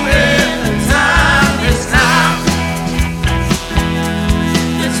moving. The time is now.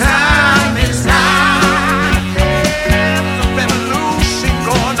 The time is now. There's a revolution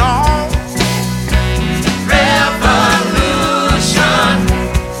going on. Revolution.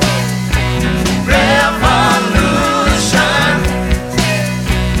 Revolution.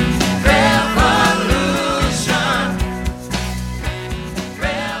 Revolution.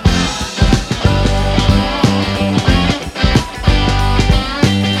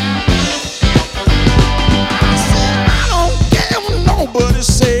 I don't care what nobody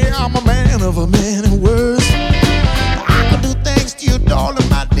say. I'm a man of a many words. I can do things to you, darling,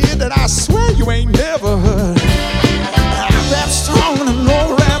 my dear, that I swear you ain't never heard. I rap strong and I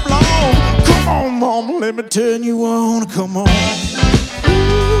know rap long. Come on, mama, let me turn you on. Come on.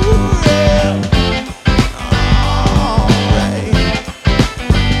 Ooh, yeah. Alright.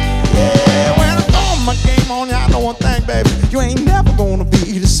 Yeah, when I throw my game on you, I know one thing, baby. You ain't never gonna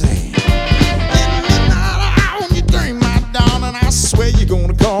be the same. In the night out when you dream, my darling, I swear you're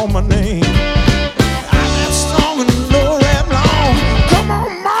gonna call my name. I'm that strong and I know rap long. Come on,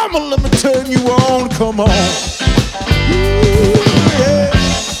 mama, let me turn you on. Come on. Ooh, yeah.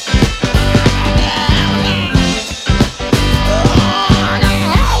 I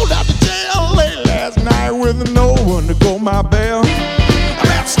got hauled out the jail late last night with no one to go my bail. I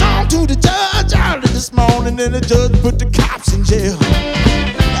got strong to the judge early this morning, and the judge put the cops in jail.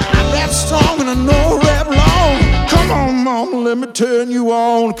 I rap strong and I know rap long. Come on, mama, let me turn you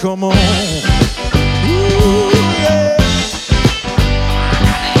on. Come on. Ooh, yeah.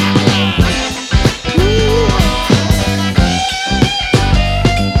 Ooh.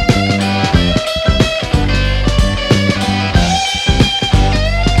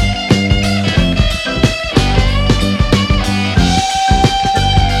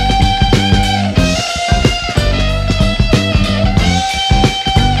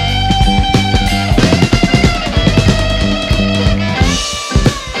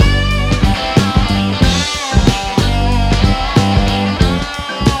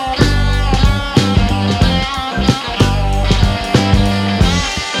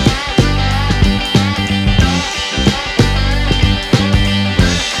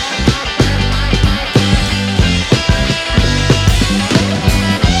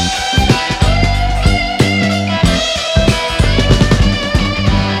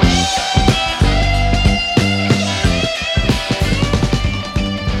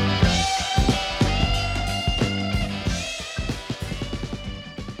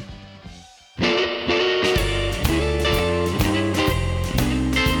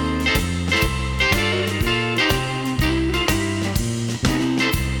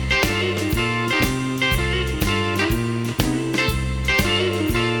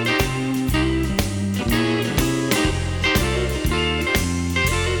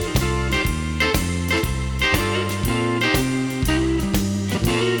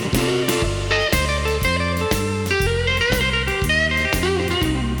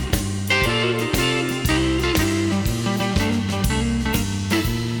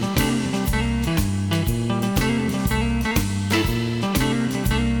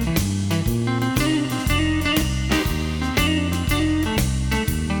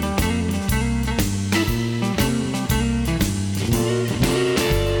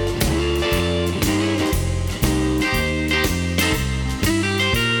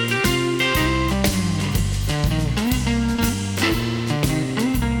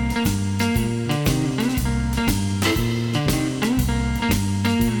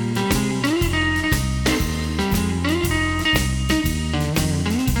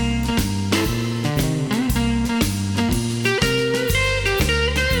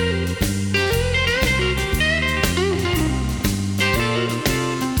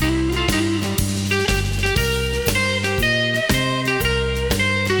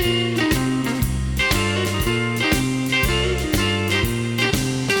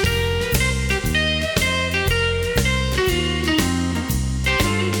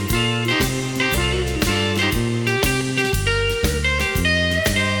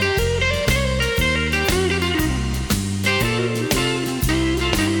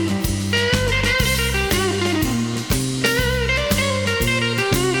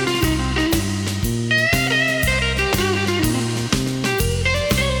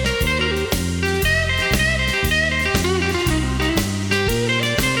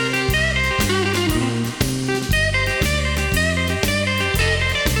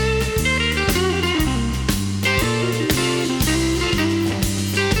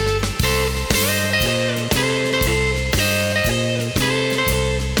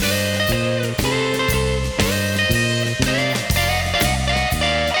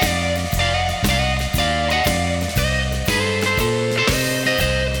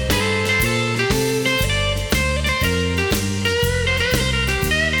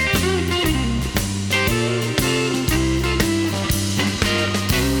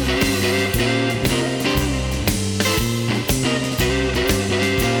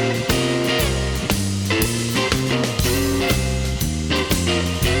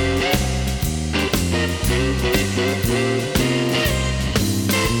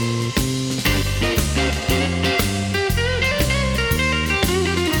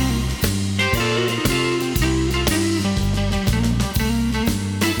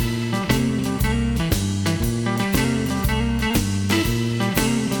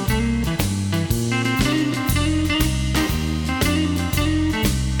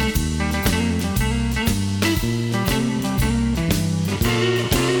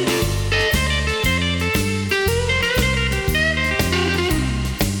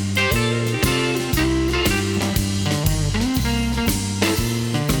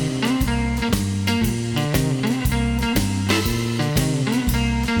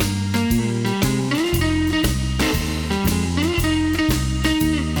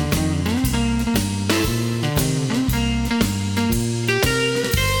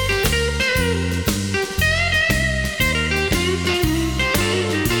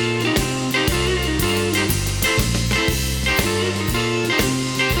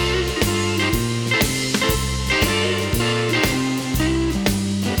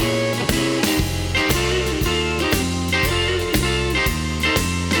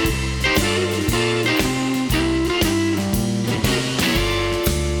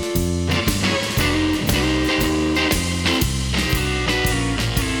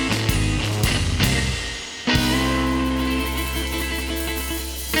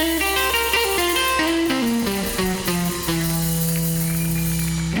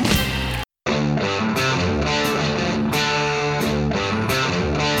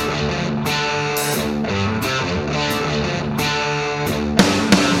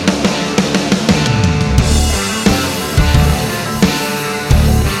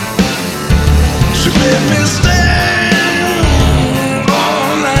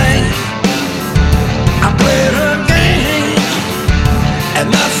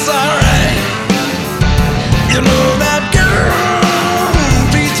 it's alright. You know that girl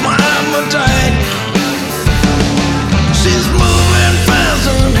beats my appetite. She's moving fast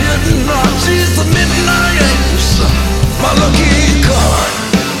and hitting hard. She's the midnight ace, my lucky card.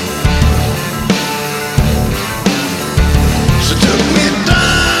 She took me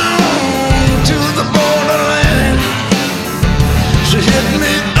down to the borderland. She hit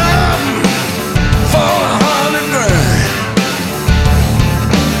me up for $100 grand.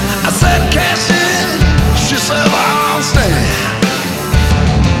 I said cash in. She said I'll stand.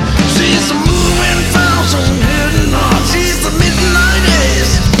 She's a moving fountain hidden heart. She's the midnight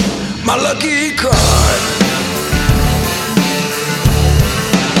ace, my lucky card.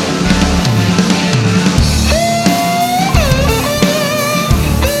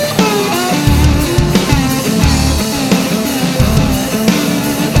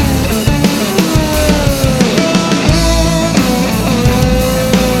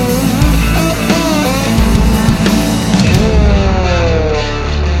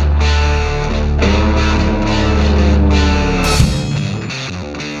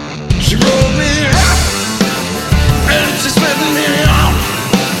 She rolled me up and she spit me out.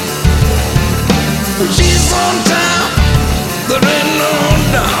 When she's on time, there ain't no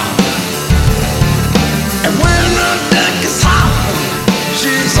doubt. And when her deck is hot,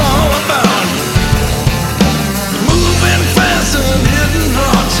 she's all about moving fast and hitting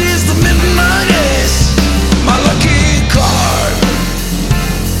hard. She's the midnight ace, my lucky card.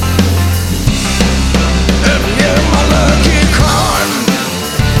 And yeah, my lucky card.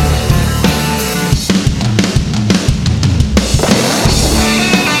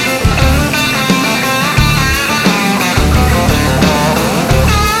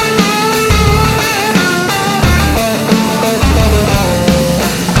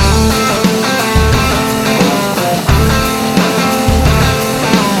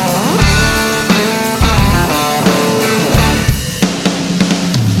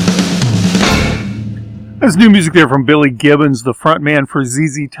 There's new music there from Billy Gibbons, the frontman for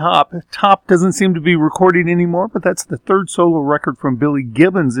ZZ Top. Top doesn't seem to be recording anymore, but that's the third solo record from Billy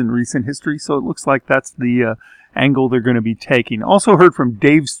Gibbons in recent history, so it looks like that's the angle they're going to be taking. Also heard from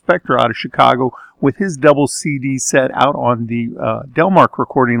Dave Spector out of Chicago with his double CD set out on the Delmark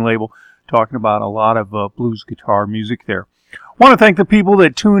recording label, talking about a lot of blues guitar music there. Want to thank the people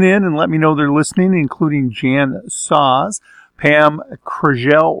that tune in and let me know they're listening, including Jan Saws, Pam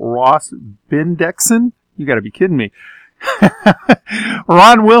Kragel, Ross Bendexen. You got to be kidding me.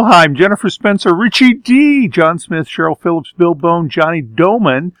 Ron Wilheim, Jennifer Spencer, Richie D, John Smith, Cheryl Phillips, Bill Bone, Johnny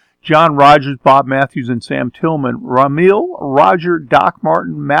Doman, John Rogers, Bob Matthews, and Sam Tillman, Ramil, Roger, Doc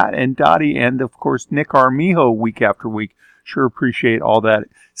Martin, Matt and Dottie, and of course Nick Armijo week after week. Sure appreciate all that.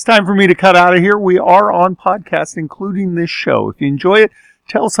 It's time for me to cut out of here. We are on podcast, including this show. If you enjoy it,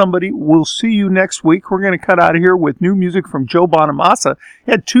 tell somebody. We'll see you next week. We're going to cut out of here with new music from Joe Bonamassa.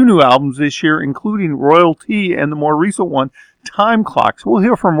 He had 2 new albums this year, including Royalty and the more recent one, Time Clocks. We'll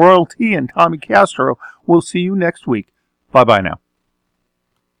hear from Royalty and Tommy Castro. We'll see you next week. Bye-bye now.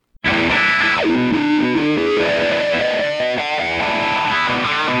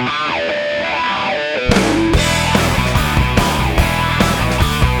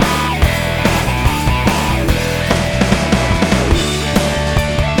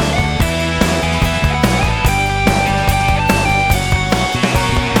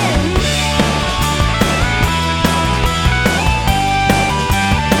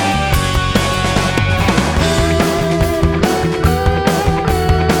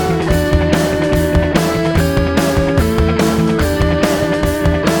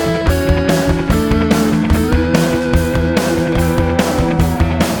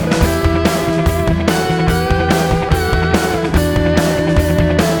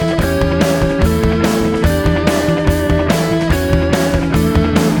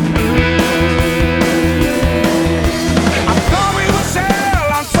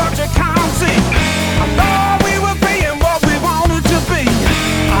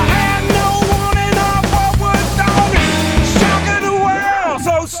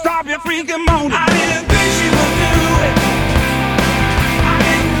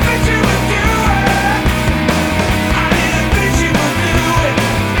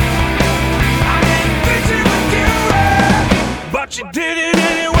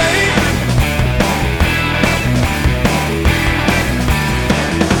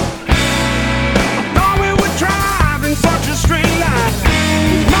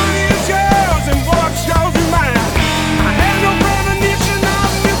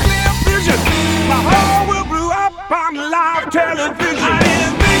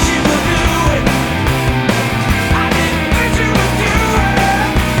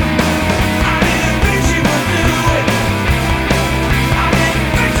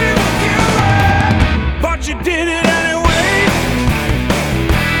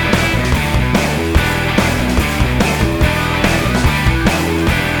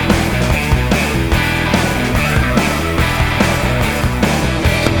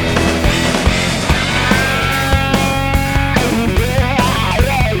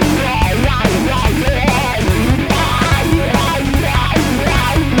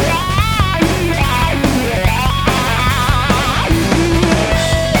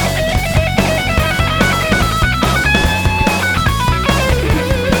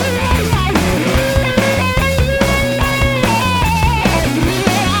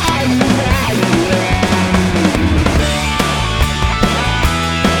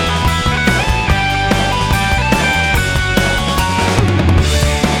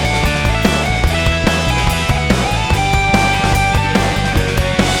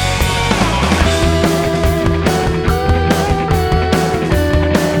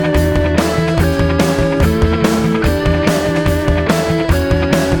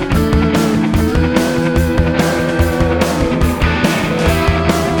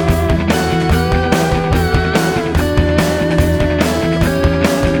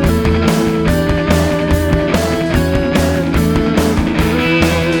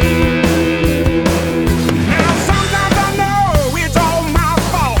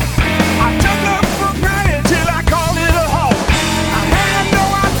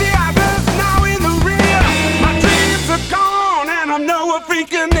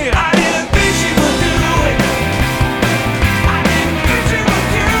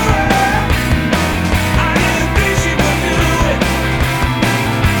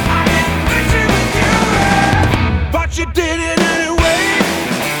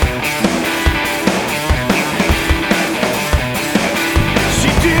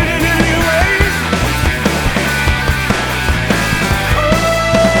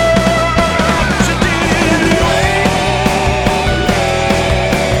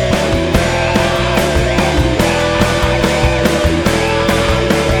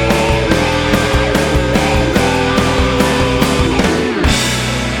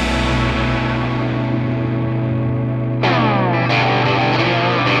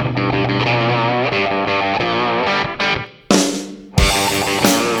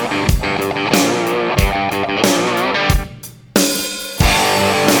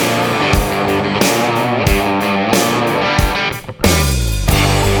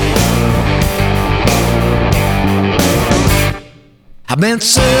 been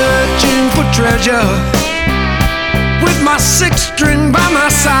searching for treasure with my six string by my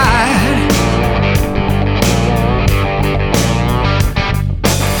side.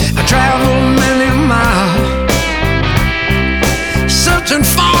 I traveled many miles, searching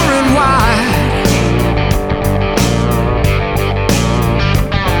far and wide.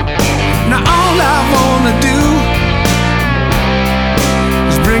 Now all I wanna do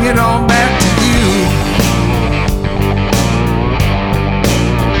is bring it all back to you.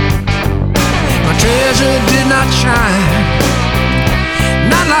 My treasure did not shine,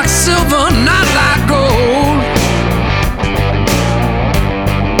 not like silver, not like gold.